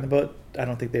driving the boat, I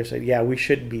don't think they said, yeah, we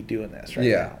shouldn't be doing this right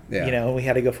now. Yeah. You know, we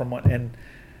had to go from one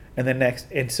and then next,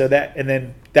 and so that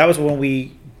was when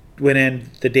we went in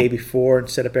the day before and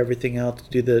set up everything else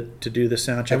to do the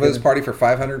sound check. And was this party for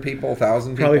 500 people,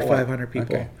 1,000 people? Probably 500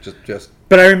 people. Okay, just.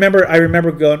 But I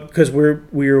remember going because we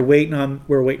were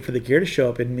waiting for the gear to show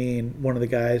up, and me and one of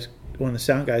the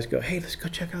sound guys go, hey, let's go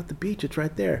check out the beach. It's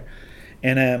right there,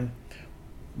 and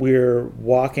we're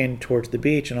walking towards the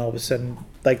beach, and all of a sudden,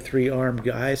 like 3 armed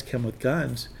guys come with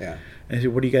guns. Yeah. And I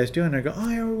said, what are you guys doing? And I go, oh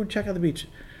yeah, we're going to check out the beach,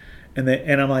 and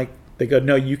I'm like. They go,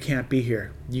 no, you can't be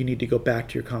here. You need to go back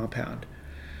to your compound.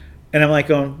 And I'm like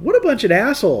going, what a bunch of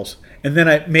assholes. And then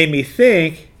it made me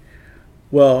think,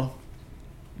 well,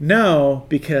 no,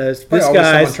 because this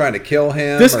guy's someone trying to kill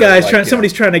him. This guy's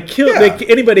somebody's trying to kill. Yeah.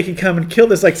 Anybody can come and kill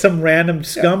this. Like some random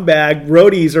scumbag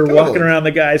roadies are walking around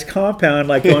the guy's compound,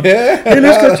 like going, hey,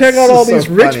 let's go check out all these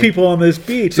rich people on this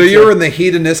beach. So you were in the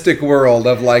hedonistic world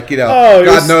of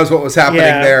God knows what was happening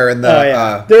there. And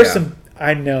there's some.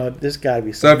 I know there's got to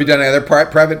be some. So have you done any other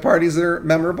private parties that are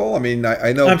memorable? I mean,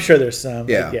 I know. I'm sure there's some.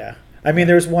 Yeah. I mean,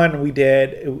 there's one we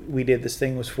did. This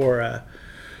thing was for,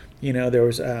 there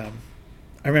was. I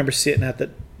remember sitting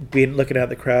looking at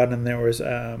the crowd, and there was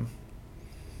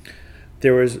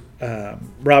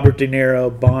Robert De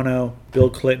Niro, Bono,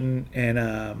 Bill Clinton,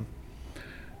 and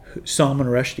Salman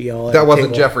Rushdie all. That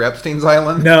wasn't Jeffrey Epstein's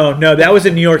island? No, that was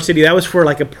in New York City. That was for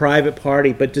like a private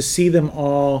party, but to see them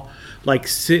all like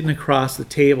sitting across the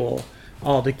table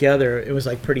all together, it was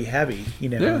like pretty heavy,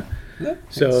 Yeah.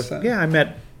 So I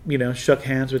met, shook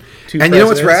hands with 2 And presidents. you know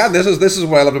what's rad? This is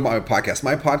what I love about my podcast.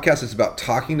 My podcast is about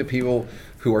talking to people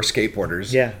who are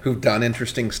skateboarders, who've done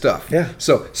interesting stuff. Yeah.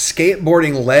 So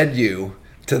skateboarding led you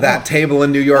to that table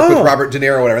in New York with Robert De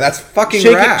Niro or whatever. That's fucking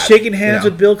rad. Shaking hands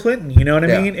with Bill Clinton, you know what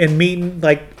I mean? Yeah. And meeting,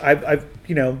 like, I've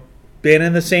been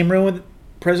in the same room with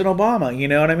President Obama, you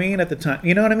know what I mean, at the time.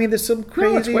 You know what I mean? There's some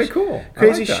crazy, that's way cool.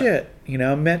 Crazy shit.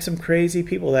 Met some crazy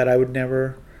people that I would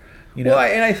never, Well,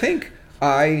 and I think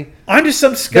I'm just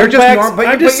some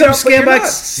scumbag.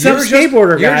 Some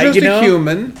skateboarder guy. You're just a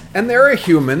human, and they're a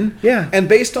human. Yeah. And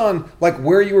based on like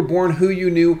where you were born, who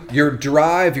you knew, your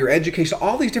drive, your education,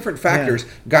 all these different factors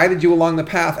guided you along the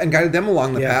path and guided them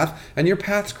along the path, and your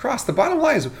paths crossed. The bottom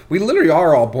line is we literally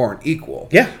are all born equal.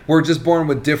 Yeah. We're just born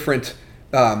with different.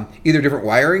 Either different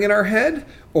wiring in our head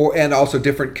and also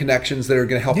different connections that are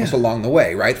going to help us along the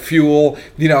way, right? Fuel,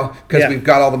 because we've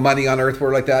got all the money on Earth,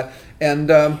 we're like that. And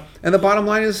the bottom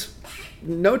line is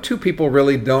no two people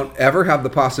really don't ever have the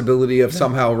possibility of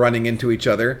somehow running into each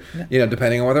other,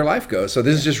 depending on where their life goes. So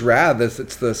this is just rad. It's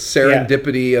the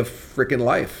serendipity of freaking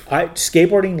life.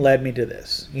 Skateboarding led me to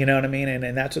this, you know what I mean?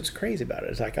 And that's what's crazy about it.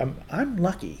 It's like I'm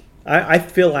lucky. I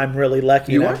feel I'm really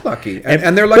lucky. You are lucky,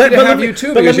 and they're lucky to have you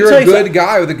too, because you're a good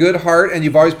guy with a good heart, and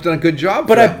you've always done a good job.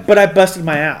 But I busted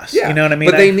my ass. Yeah. You know what I mean?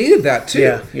 But they needed that too.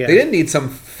 Yeah. They didn't need some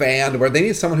fan, where they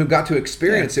need someone who got to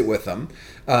experience it with them.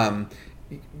 It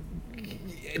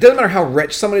doesn't matter how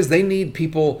rich someone is; they need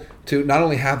people to not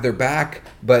only have their back,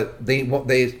 but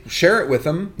they share it with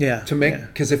them. To make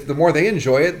because if the more they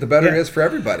enjoy it, the better it is for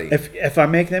everybody. If I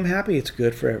make them happy, it's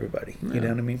good for everybody. You know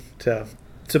what I mean?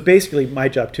 So basically, my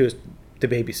job too is to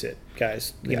babysit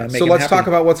guys. So let's talk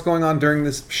about what's going on during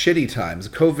this shitty times,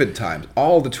 COVID times.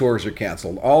 All the tours are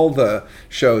canceled. All the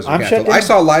shows are canceled. I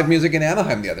saw live music in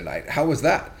Anaheim the other night. How was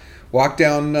that? Walked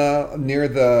down near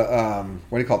the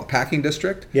what do you call it, the packing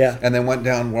district? Yeah. And then went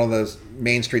down one of those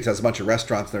main streets that has a bunch of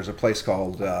restaurants. There's a place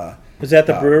called. Was that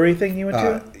the brewery thing you went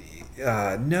to?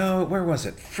 No. Where was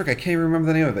it? Frick, I can't even remember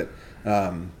the name of it.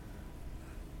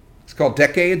 It's called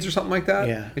Decades or something like that.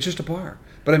 Yeah. It's just a bar.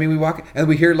 But I mean, we walk and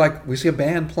we hear we see a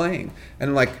band playing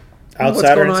and like, what's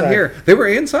outside going or on inside? here? They were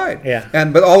inside. Yeah.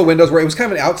 But all the windows were. It was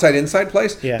kind of an outside-inside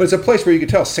place. Yeah. But it's a place where you could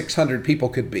tell 600 people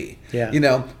could be.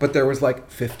 Yeah. But there was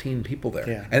like 15 people there.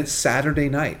 Yeah. And it's Saturday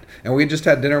night, and we just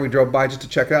had dinner. We drove by just to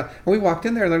check it out, and we walked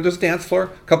in there, and there was just a dance floor. A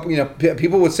couple,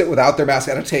 people would sit without their mask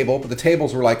at a table, but the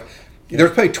tables were like. There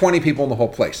was probably 20 people in the whole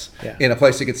place. Yeah. In a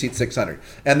place that could seat 600.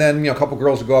 And then a couple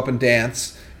girls would go up and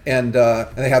dance. And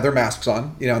they had their masks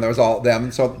on, and there was all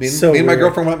them. So me and my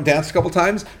girlfriend went and danced a couple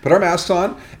times, put our masks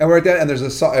on, and we're at that. And it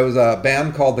was a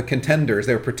band called the Contenders.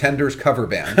 They were Pretenders cover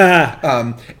band.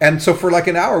 And so for like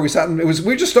an hour, we sat and we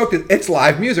were just stoked. It's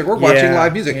live music. We're watching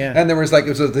live music, and there was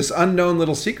this unknown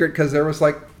little secret because there was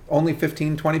like only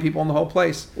 15, 20 people in the whole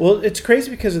place. Well, it's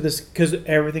crazy because of this, because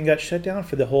everything got shut down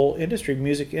for the whole industry,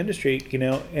 music industry,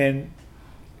 and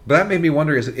But that made me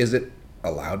wonder: is it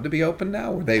allowed to be open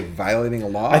now? Were they violating a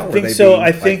law? I think so.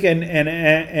 I think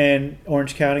and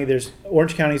Orange County,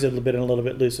 Orange County's a little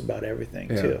bit loose about everything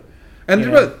too. And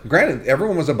granted,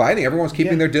 everyone was abiding. Everyone was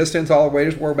keeping their distance. All the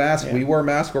waiters wore masks. Yeah. We wore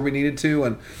masks where we needed to,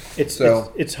 and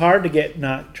it's hard to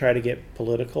not try to get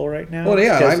political right now. Well,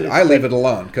 yeah, I leave it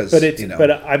alone because.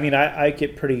 But I mean, I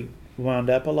get pretty wound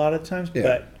up a lot of times.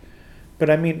 Yeah. But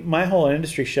I mean, my whole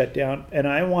industry shut down, and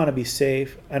I want to be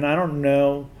safe, and I don't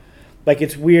know. Like,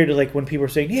 it's weird, like, when people are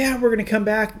saying, yeah, we're going to come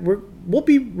back. We'll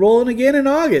be rolling again in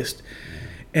August.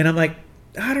 And I'm like,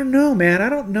 I don't know, man. I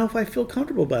don't know if I feel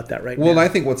comfortable about that right now. Well, I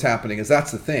think what's happening is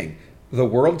that's the thing. The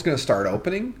world's going to start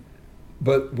opening,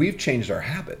 but we've changed our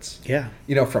habits. Yeah.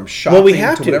 From shopping we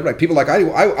have to whatever. Like, people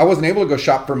I wasn't able to go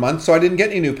shop for months, so I didn't get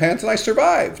any new pants, and I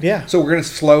survived. Yeah. So we're going to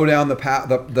slow down the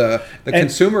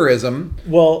consumerism.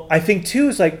 Well, I think, too,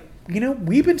 is like,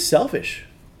 we've been selfish.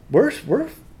 We're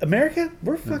America,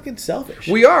 we're fucking selfish.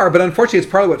 We are, but unfortunately, it's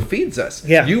probably what feeds us.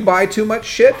 Yeah. You buy too much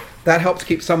shit, that helps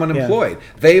keep someone employed.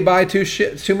 They buy too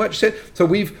much shit.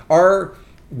 So our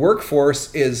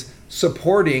workforce is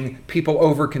supporting people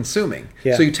over consuming.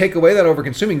 Yeah. So you take away that over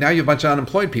consuming, now you have a bunch of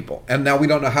unemployed people. And now we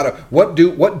don't know how to what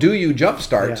do you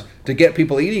jumpstart to get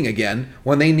people eating again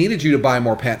when they needed you to buy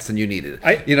more pants than you needed.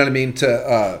 You know what I mean?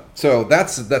 So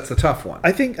that's the tough one.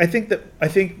 I think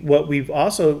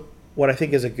what I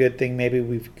think is a good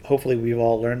thing, hopefully we've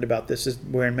all learned about this, is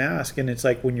wearing masks. And it's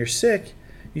like, when you're sick,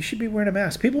 you should be wearing a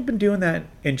mask. People have been doing that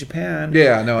in Japan.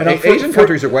 Yeah, no, Asian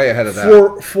countries are way ahead of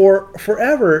that. For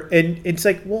forever. And it's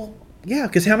like, well, yeah,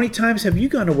 because how many times have you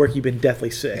gone to work you've been deathly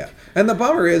sick? Yeah. And the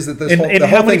bummer is that the whole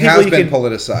thing has been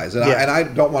politicized. And I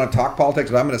don't want to talk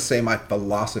politics, but I'm going to say my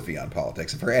philosophy on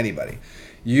politics for anybody.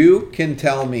 You can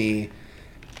tell me,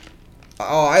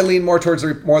 I lean more towards the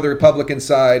Republican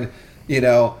side,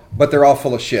 but they're all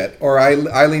full of shit. Or I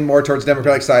lean more towards the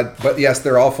Democratic side, but yes,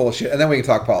 they're all full of shit. And then we can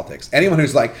talk politics. Anyone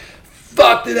who's like,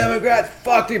 fuck the Democrats,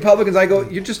 fuck the Republicans, I go,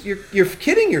 you're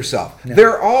kidding yourself. No.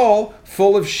 They're all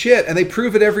full of shit, and they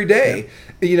prove it every day.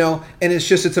 Yeah. And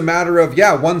it's a matter of,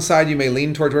 one side you may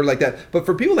lean towards like that. But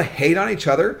for people to hate on each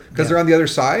other because they're on the other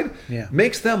side,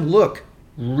 makes them look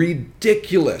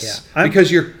ridiculous. Because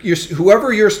you're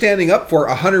whoever you're standing up for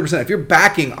 100%, if you're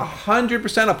backing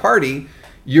 100% a party,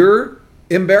 you're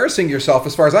embarrassing yourself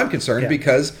as far as I'm concerned,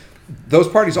 because those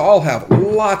parties all have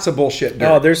lots of bullshit dirt.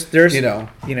 Oh, there's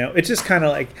it's just kind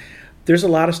of like, there's a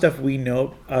lot of stuff we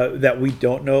know that we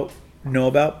don't know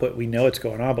about, but we know it's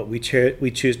going on, but we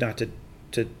choose not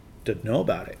to know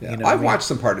about it. Yeah. I've watched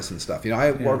some partisan stuff.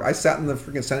 I sat in the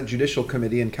freaking Senate Judicial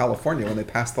Committee in California when they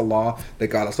passed the law that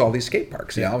got us all these skate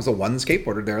parks. I was the one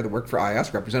skateboarder there that worked for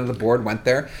IS, represented the board, went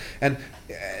there, and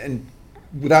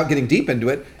without getting deep into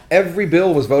it, every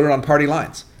bill was voted on party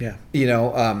lines. Yeah.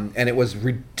 And it was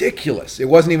ridiculous. It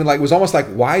wasn't even like, it was almost like,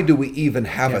 why do we even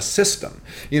have a system?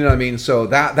 You know what I mean? So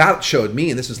that showed me,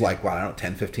 and this is like,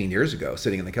 10, 15 years ago,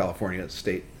 sitting in the California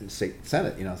State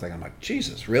Senate, it's like, I'm like,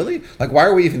 Jesus, really? Like, why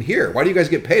are we even here? Why do you guys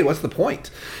get paid? What's the point?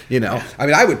 I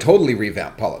mean, I would totally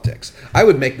revamp politics. I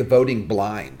would make the voting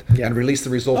blind and release the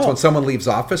results when someone leaves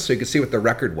office so you can see what the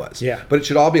record was. Yeah. But it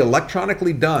should all be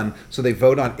electronically done so they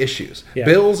vote on issues. Yeah.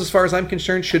 Bills, as far as I'm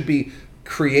concerned, should be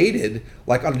created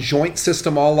like on a joint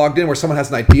system, all logged in, where someone has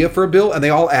an idea for a bill and they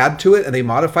all add to it and they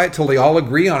modify it till they all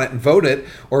agree on it and vote it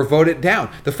or vote it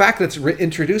down. The fact that it's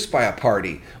introduced by a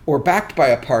party or backed by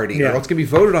a party or it's going to be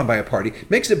voted on by a party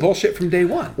makes it bullshit from day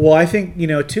one. Well, I think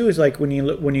too is like when you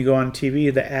go on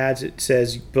TV, the ads, it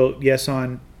says vote yes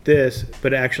on this,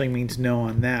 but it actually means no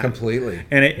on that. Completely.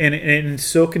 And it's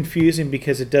so confusing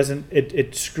because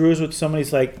it screws with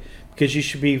somebody's like, because you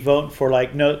should be voting for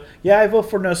like no, I vote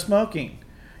for no smoking,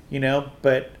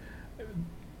 but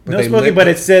no smoking, but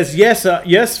it says yes,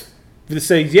 yes, it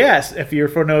says yes if you're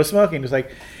for no smoking. It's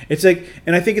like,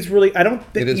 and I think it's really, I don't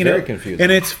think, it is very confusing,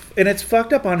 and it's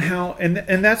fucked up on how, and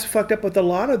that's fucked up with a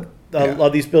lot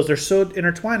of these bills. They're so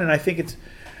intertwined, and I think it's.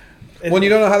 Well, you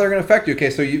don't know how they're going to affect you. Okay,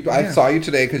 so I saw you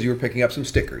today because you were picking up some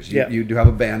stickers. You do have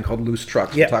a band called Loose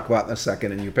Trucks. We'll talk about in a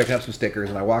second. And you're picking up some stickers,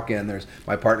 and I walk in. There's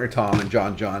my partner Tom and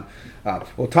John.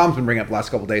 Tom's been bringing up the last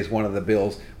couple of days one of the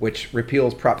bills which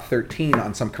repeals Prop 13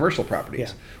 on some commercial properties.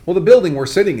 Yeah. Well, the building we're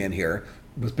sitting in here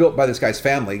was built by this guy's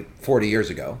family 40 years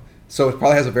ago. So it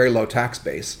probably has a very low tax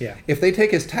base. Yeah. If they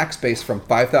take his tax base from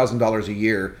 $5,000 a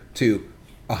year to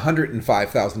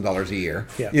 $105,000 a year,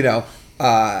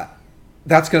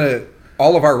 that's going to,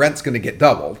 all of our rent's going to get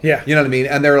doubled. Yeah. You know what I mean?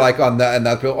 And they're like on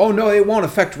that bill, oh no, it won't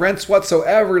affect rents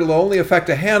whatsoever. It'll only affect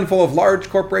a handful of large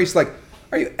corporations. Like,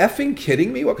 are you effing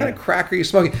kidding me? What kind of crack are you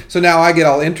smoking? So now I get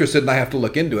all interested and I have to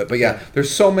look into it. But there's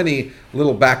so many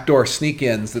little backdoor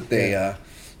sneak-ins that they,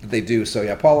 that they do. So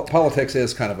yeah, politics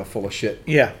is kind of a full of shit.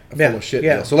 Yeah, full of shit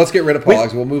deal. So let's get rid of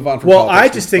politics. We'll move on from. Well,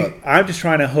 politics. I just think I'm just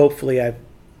trying to hopefully I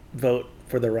vote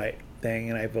for the right thing,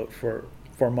 and I vote for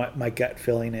my gut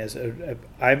feeling is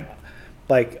I'm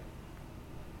like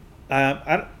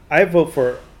I vote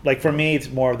for, like, for me it's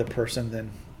more of the person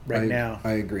than now.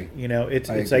 I agree. You know, it's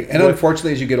agree. like, and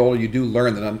unfortunately, as you get older, you do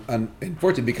learn that.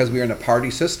 Unfortunately, because we are in a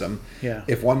party system,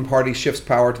 if one party shifts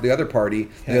power to the other party,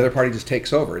 the other party just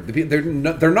takes over.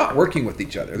 They're not working with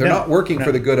each other. They're not working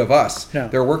for the good of us. No.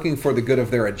 They're working for the good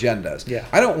of their agendas. Yeah.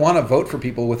 I don't want to vote for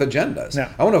people with agendas. No.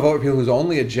 I want to vote for people whose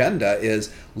only agenda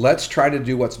is let's try to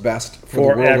do what's best for the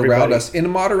world everybody around us in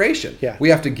moderation. Yeah. We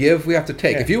have to give, we have to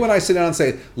take. Yeah. If you and I sit down and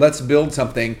say, let's build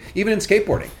something, even in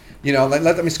skateboarding. You know,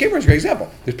 skateboarding is a great example.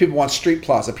 There's people who want street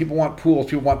plaza, people want pools,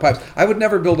 people want pipes. I would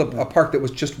never build a park that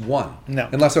was just one. No.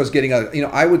 Unless I was getting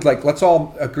I would let's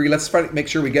all agree, let's try to make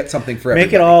sure we get something for everybody.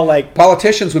 Make it all like...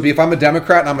 Politicians would be, if I'm a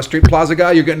Democrat and I'm a street plaza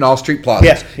guy, you're getting all street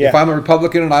plazas. Yeah. If I'm a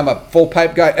Republican and I'm a full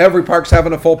pipe guy, every park's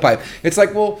having a full pipe. It's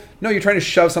like, well, no, you're trying to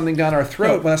shove something down our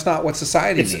throat when that's not what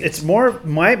society needs. It's more,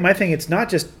 my thing, it's not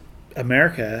just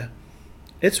America.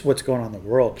 It's what's going on in the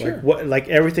world. Sure. Like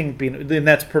everything being, and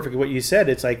that's perfectly what you said.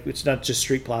 It's like, it's not just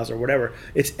street plaza or whatever.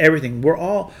 It's everything.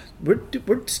 We're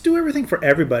just do everything for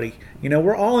everybody. You know,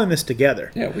 we're all in this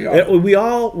together. Yeah, we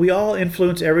are. We all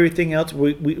influence everything else.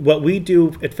 What we do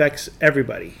affects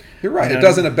everybody. You're right. You know it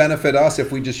doesn't benefit us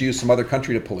if we just use some other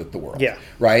country to pollute the world. Yeah.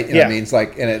 Right? And I mean, it's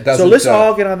like, and it doesn't. So let's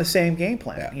all get on the same game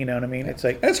plan. Yeah. You know what I mean? It's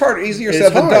like, and it's hard, easier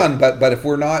said than done. But if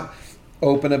we're not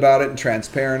open about it and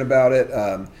transparent about it,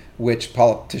 which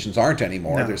politicians aren't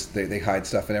anymore. No. They hide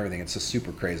stuff and everything. It's just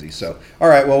super crazy. So, all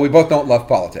right, well, we both don't love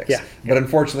politics. Yeah. But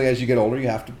unfortunately, as you get older, you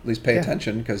have to at least pay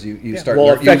attention because you start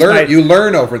you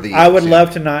learn over the years. I would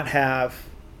love to not have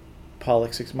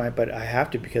politics in mind, but I have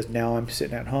to because now I'm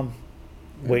sitting at home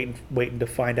waiting to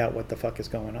find out what the fuck is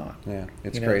going on. Yeah,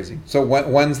 it's crazy. So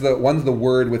when's the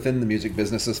word within the music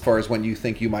business as far as when you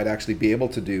think you might actually be able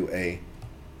to do a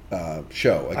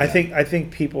show again? I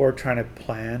think people are trying to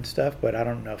plan stuff, but I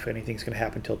don't know if anything's going to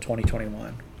happen until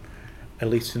 2021. At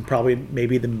least in probably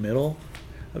maybe the middle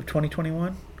of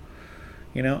 2021.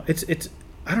 You know, it's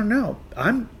I don't know.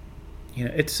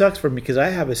 It sucks for me because I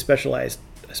have a specialized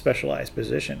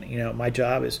position. You know, my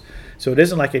job is, so it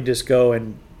isn't like I just go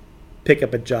and pick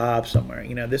up a job somewhere.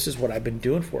 You know, this is what I've been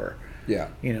doing for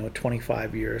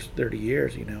 25 years, 30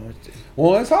 years, you know.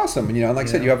 Well, it's awesome. And, like I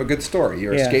said, you have a good story.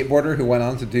 You're a skateboarder who went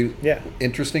on to do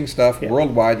interesting stuff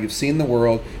worldwide. You've seen the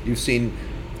world. You've seen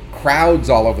crowds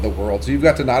all over the world. So you've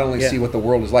got to not only see what the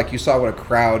world is like, you saw what a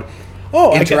crowd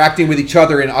interacting with each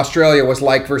other in Australia was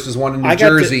like versus one in New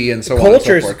Jersey and so on and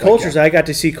so forth. Cultures, I got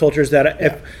to see cultures that,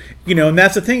 and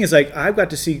that's the thing is like, I've got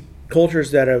to see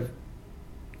cultures that have,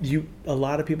 a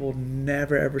lot of people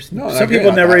never ever seen. No, some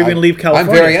people never even leave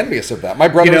California. I'm very envious of that. My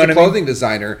brother was a clothing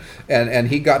designer, and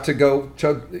he got to go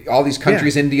to all these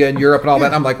countries, India and Europe and all that.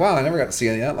 And I'm like, wow, I never got to see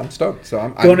any of that. I'm stoked. So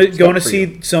I'm going to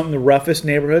see some of the roughest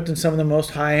neighborhoods and some of the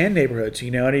most high end neighborhoods.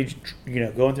 And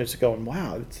going through, it's going,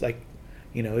 wow, it's like,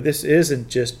 this isn't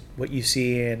just what you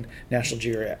see in National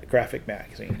Geographic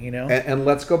magazine. And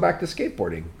let's go back to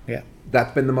skateboarding. Yeah,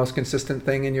 that's been the most consistent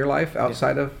thing in your life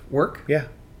outside of work. Yeah.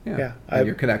 And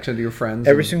your connection to your friends.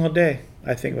 Every single day,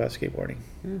 I think about skateboarding.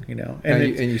 And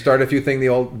you started a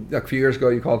few years ago.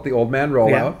 You called it the old man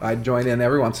rollout. I'd join in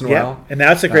every once in a while. And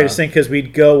that's the greatest thing because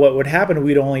we'd go. What would happen?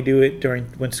 We'd only do it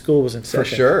when school was in session.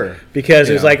 For sure,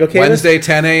 because it was like, okay, Wednesday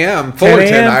 10 a.m.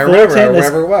 Fullerton. I remember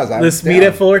wherever it was. Let's meet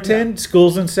at Fullerton.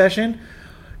 School's in session,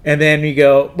 and then we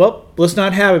go. Well, let's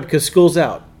not have it because school's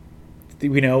out.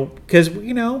 Because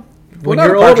when now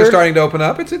you're parks older, are starting to open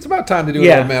up. It's about time to do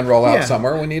an old man rollout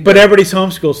somewhere. But everybody's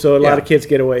homeschooled, so a lot of kids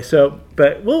get away. So,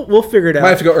 but we'll figure it out. Might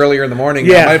have to go earlier in the morning.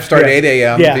 Yeah, might have to start at 8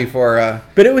 a.m. before.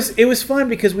 But it was fun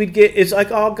because it's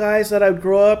like all guys that I would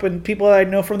grow up and people that I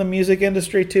know from the music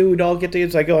industry too. We'd all get together.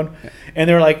 It's like going, and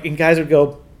they're like, and guys would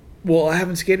go, well, I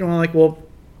haven't skated. And I'm like, well,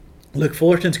 look,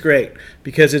 Fullerton's great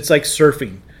because it's like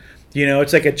surfing.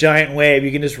 It's like a giant wave.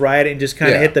 You can just ride it and just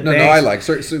kind of hit the banks. No, I like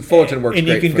Fullerton works great. And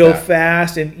you can go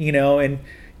fast and and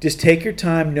just take your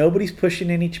time. Nobody's pushing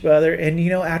in each other. And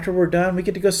after we're done, we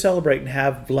get to go celebrate and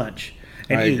have lunch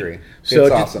and eat. Agree. So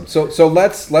it's awesome. So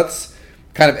let's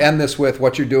kind of end this with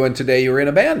what you're doing today. You're in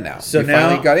a band now. So you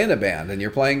finally got in a band and you're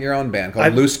playing your own band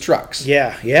called Loose Trucks.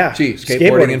 Yeah. Gee,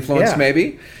 skateboarding influence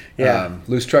maybe. Yeah.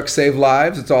 Loose trucks save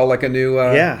lives. It's all like a new.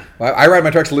 Yeah. I ride my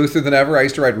trucks looser than ever. I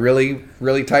used to ride really,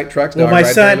 really tight trucks. Well, Now I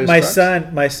ride very loose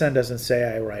trucks. my son doesn't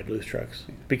say I ride loose trucks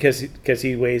because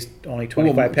he weighs only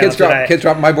 25 Kids pounds. kids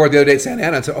dropped my board the other day at Santa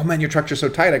Ana and said, "Oh man, your trucks are so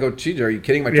tight." I go, "Geez, are you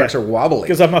kidding? My trucks are wobbly."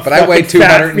 Because I'm a but I weigh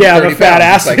 230 I'm a fat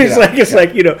ass. pounds. It's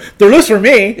like they're loose for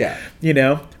me.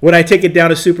 Yeah. When I take it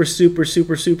down a super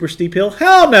steep hill,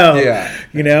 hell no. Yeah.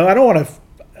 I don't want to.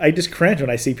 I just cringe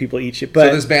when I see people eat shit. But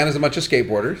So this band is a bunch of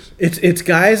skateboarders. it's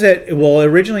guys that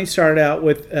originally started out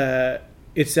with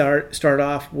started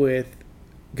off with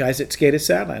guys that skated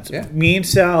Sadlands. Yeah. Me and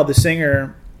Sal, the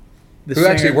singer. Who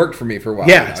actually worked for me for a while.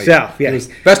 Yeah, Sal. Yeah. He was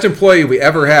the best employee we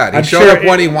ever had. He I'm showed sure up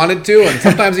when he wanted to, and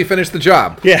sometimes he finished the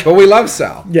job. Yeah. But we love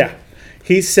Sal. Yeah,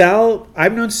 he's Sal.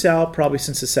 I've known Sal probably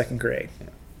since the second grade,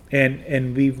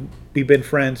 and we've been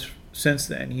friends since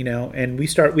then. And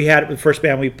we had the first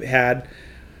band we had.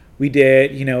 We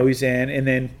did, he was in, and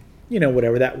then,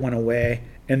 whatever, that went away.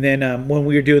 And then when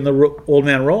we were doing the Old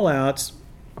Man Rollouts,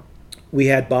 we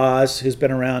had Boz, who's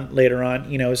been around later on,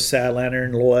 Sadlander,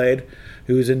 and Lloyd,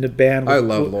 who was in the band. I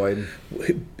love Lloyd.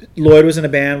 Lloyd was in a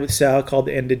band with Sal called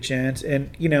the Indigents. And,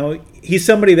 he's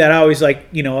somebody that I always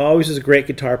always was a great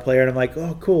guitar player. And I'm like,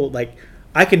 oh, cool. Like,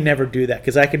 I could never do that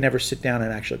because I could never sit down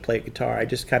and actually play guitar. I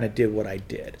just kind of did what I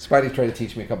did. Spidey tried to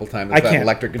teach me a couple times I about can't.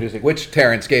 electric acoustic, which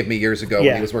Terrence gave me years ago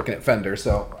when he was working at Fender.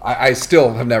 So I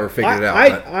still have never figured it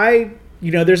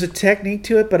out. There's a technique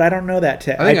to it, but I don't know that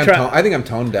technique. I think I'm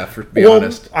tone deaf, to be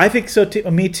honest. I think so too.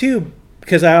 Me too.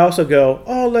 Because I also go,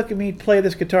 oh, look at me play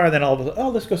this guitar, and then all of a sudden, oh,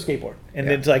 let's go skateboard. And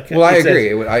it's like, well, I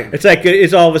agree. It's like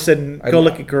it's all of a sudden go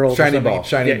look at girls. Shiny ball.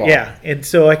 Yeah, and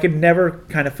so I could never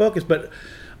kind of focus, but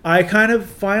I kind of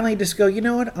finally just go, you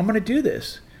know what, I'm going to do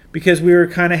this. Because we were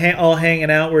kind of all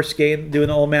hanging out, we're skating, doing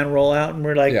the Old Man Rollout, and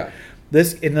we're like,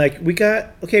 this, and like, we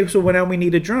got, okay, so now we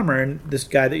need a drummer. And this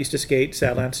guy that used to skate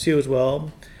Sadlands too as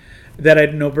well, that I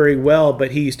didn't know very well,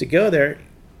 but he used to go there,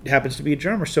 happens to be a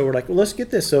drummer. So we're like, well, let's get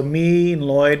this. So me and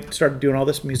Lloyd started doing all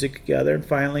this music together, and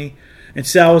finally, and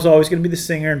Sal was always going to be the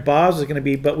singer, and Boz was going to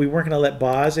be, but we weren't going to let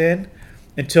Boz in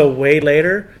until way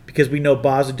later, because we know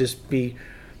Boz would just be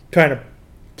trying to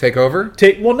take over?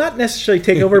 Well, not necessarily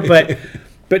take over,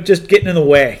 but just getting in the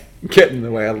way. Get in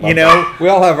the way. I love that. We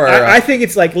all have our. I think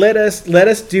it's like let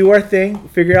us do our thing,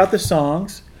 figure out the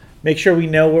songs, make sure we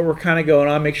know what we're kind of going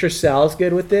on, make sure Sal's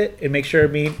good with it, and make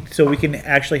sure so we can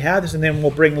actually have this, and then we'll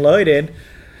bring Lloyd in.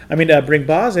 Bring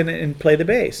Boz in and play the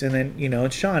bass, and then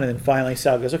and Sean, and then finally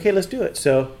Sal goes, okay, let's do it.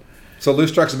 So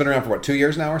Loose Trucks has been around for 2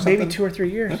 years now or something? Maybe 2 or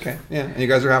 3 years. Okay, yeah. And you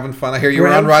guys are having fun. I hear you were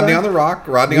on Rodney on the Rock.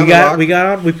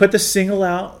 We put the single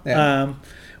out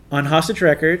on Hostage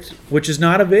Records, which is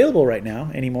not available right now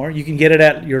anymore. You can get it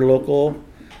at your local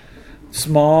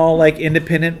small, like,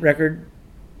 independent record,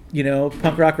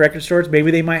 punk rock record stores.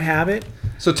 Maybe they might have it.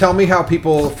 So tell me how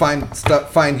people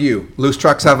find you. Loose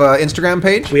Trucks have an Instagram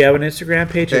page? We have an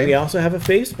Instagram page, and we also have a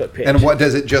Facebook page. And what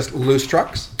does it just Loose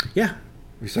Trucks? Yeah.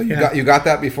 So you got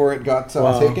that before it got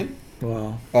taken?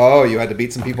 Well. Oh, you had to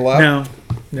beat some people up?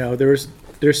 No.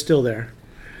 They're still there.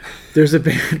 There's a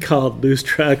band called Loose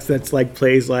Trucks that's like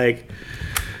plays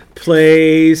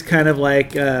kind of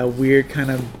like weird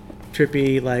kind of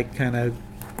trippy like kind of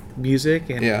music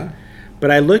and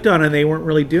But I looked on it and they weren't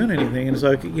really doing anything, and it's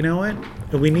like, you know what?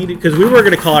 We needed, because we were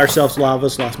going to call ourselves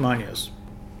Lavas Los Manos,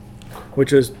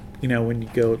 which was when you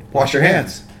go wash your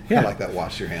hands. Yeah. I like that.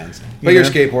 Wash your hands. But you're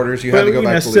skateboarders. You had to go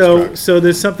back to Loose Trucks. So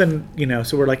there's something,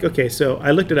 so we're like, okay. So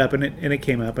I looked it up and it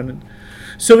came up, and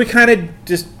so we kind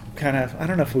of I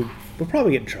don't know if we'll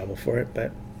probably get in trouble for it,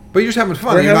 but you're just having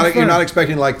fun. You're not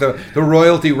expecting like the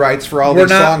royalty rights for all these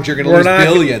songs. You're going to lose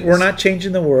billions. We're not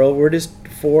changing the world. We're just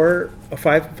 4 or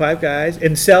 5 guys.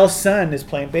 And Sal's son is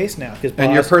playing bass now.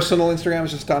 And your personal Instagram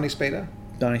is just Donnie Spada?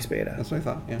 Donnie Spada. That's what I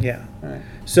thought. Yeah. All right.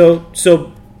 So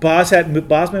Boz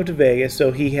moved to Vegas,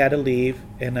 so he had to leave,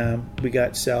 and we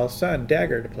got Sal's son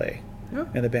Dagger to play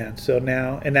in the band. So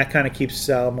now, and that kind of keeps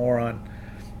Sal more on,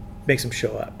 makes him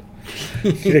show up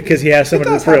because he has someone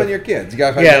to prove. Having your kids, you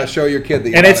got to show your kid that.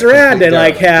 You and it's rad to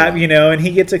like have and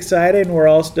he gets excited, and we're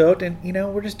all stoked, and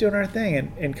we're just doing our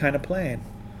thing and kind of playing.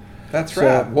 That's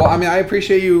rad. Well, I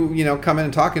appreciate you, coming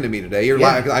and talking to me today. You're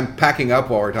like, I'm packing up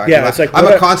while we're talking. Yeah, it's like, I'm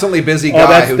a constantly busy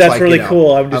guy. That's really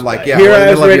cool. I'm like, here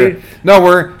I was ready. No,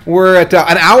 we're at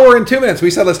an hour and 2 minutes. We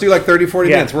said let's do like 30, 40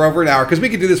 minutes. We're over an hour because we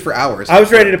could do this for hours. I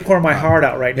was ready to pour my heart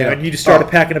out right now, and you just started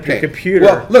packing up your computer.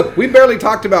 Well, look, we barely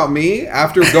talked about me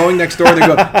after going next door. They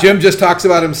go, Jim just talks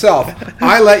about himself.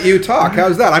 I let you talk.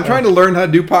 How's that? I'm trying to learn how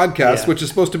to do podcasts, which is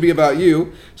supposed to be about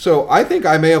you. So I think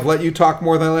I may have let you talk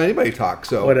more than I let anybody talk.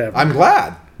 So whatever. I'm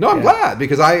glad. No, I'm glad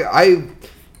because I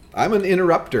I'm an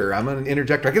interrupter. I'm an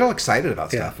interjector. I get all excited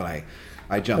about stuff and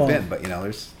I jump in. But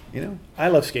there's I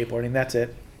love skateboarding. That's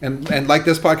it. And like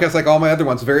this podcast, like all my other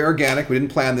ones, very organic. We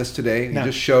didn't plan this today. You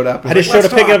just showed up. I just showed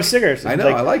up picking up stickers. I know.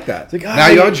 I like that. Now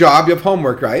you have a job. You have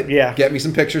homework, right? Yeah. Get me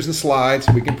some pictures and slides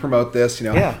so we can promote this.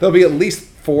 There'll be at least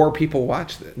 4 people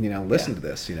watch this. Listen to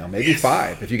this. Maybe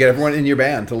 5. If you get everyone in your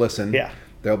band to listen,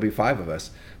 there'll be 5 of us.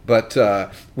 But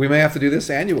we may have to do this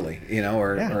annually.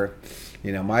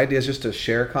 My idea is just to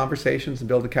share conversations and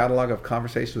build a catalog of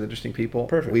conversations with interesting people.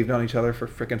 Perfect. We've known each other for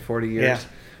freaking 40 years. Yeah.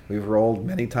 We've rolled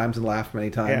many times and laughed many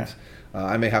times. Yeah.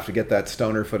 I may have to get that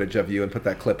stoner footage of you and put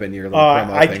that clip in your little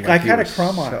promo thing. I kind of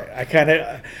crumb on it. I kind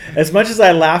of, as much as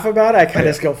I laugh about it, I kind of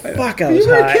just go, fuck, I was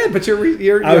high. You were high. a kid, but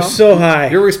I was so high.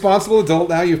 You're a responsible adult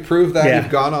now. You've proved that. You've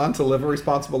gone on to live a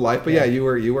responsible life. But you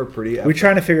were pretty epic. We're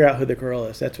trying to figure out who the girl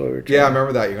is. That's what we were trying. Yeah, I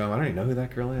remember that. You're going, I don't even know who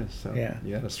that girl is. So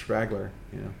you had a straggler.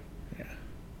 Yeah.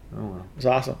 Oh, well. It was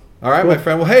awesome. All right, my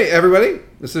friend. Well, hey, everybody.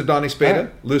 This is Donnie Spada.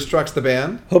 Right. Loose Trucks the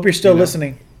band. Hope you're still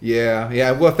listening.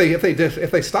 Yeah. Well,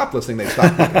 if they stopped listening, they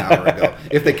stopped like an hour ago.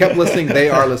 If they kept listening, they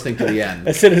are listening to the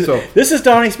end. So this is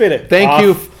Donnie Spada.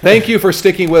 Thank you for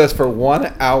sticking with us for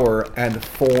 1 hour and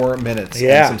 4 minutes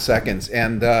and some seconds.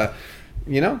 And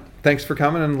thanks for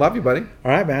coming and love you, buddy.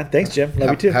 All right, man. Thanks, Jim.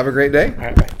 Love you too. Have a great day. All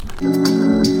right, bye.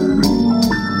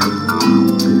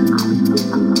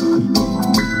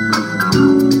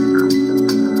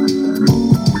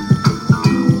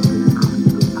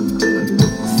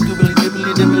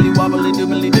 Wobbly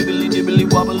dibbly dibbly dibbly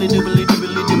wobbly dibbly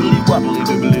dibbly dibbly wobbly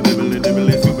dibbly dibbly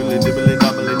dibbly dibbly dibbly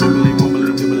wobbly dibbly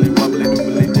wobbly dibbly wobbly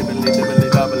dibbly dibbly dibbly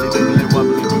wobbly dibbly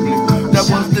wobbly dibbly. That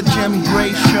was the Jim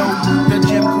Gray Show. The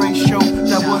Jim Gray Show.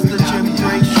 That was the Jim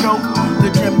Gray Show. The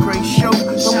Jim Gray Show.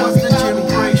 That was the Jim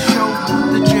Gray Show.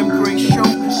 The Jim Gray Show.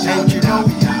 And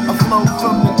a flow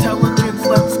from intelligence.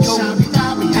 Let's go.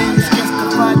 Ends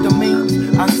justify the means.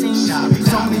 I seen so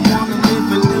many wanna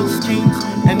live in ill schemes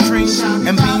and dreams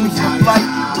and beams of light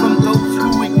from those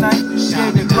who ignite,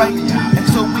 get it right, and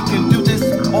so we can do this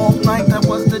all night. That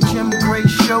was the Jim Gray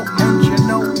Show, and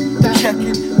check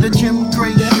it, the Jim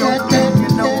Gray Show,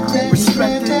 and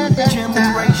respect it, Jim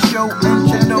Gray Show,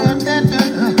 and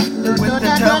with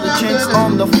intelligence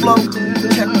on the flow,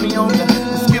 check me on the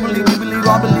skibbly dibbly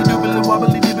wobbly dibbly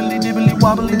wobbly dibbly dibbly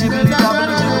wobbly dibbly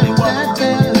wobbly dibbly wobbly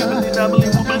dibbly wobbly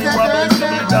wobbly wobbly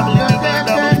dibbly wobbly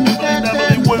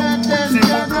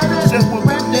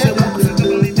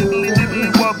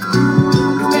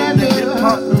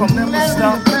from never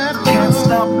stop, can't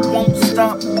stop, won't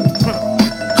stop.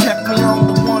 Check me on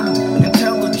the one,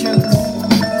 intelligence,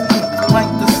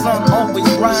 like the sun always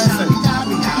rising.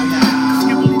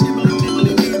 Skibbly dibbly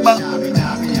dibbly doo bop,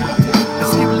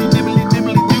 skibbly dibbly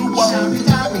dibbly doo wop,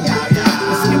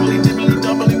 skibbly dibbly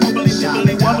doubly wobbly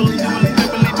dibbly wobbly dibbly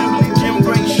dibbly dibbly. Jim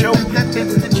Gray Show,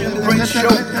 it's the Jim Gray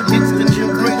Show, it's the Jim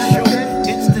Gray Show,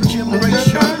 it's the Jim Gray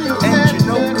Show, and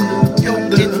yo,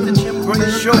 it's the Jim Gray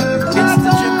Show, it's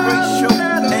the Jim Gray Show,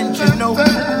 and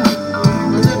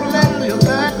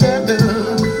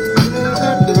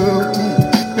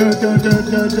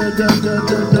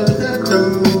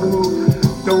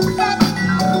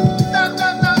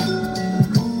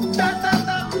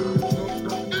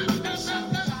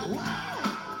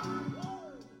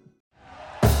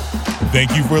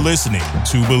Thank you for listening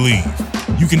to Believe.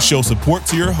 You can show support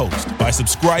to your host by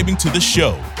subscribing to the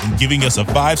show and giving us a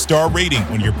 5-star rating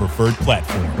on your preferred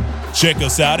platform. Check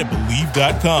us out at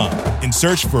Believe.com and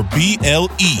search for BLEAV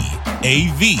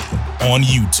on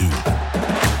YouTube.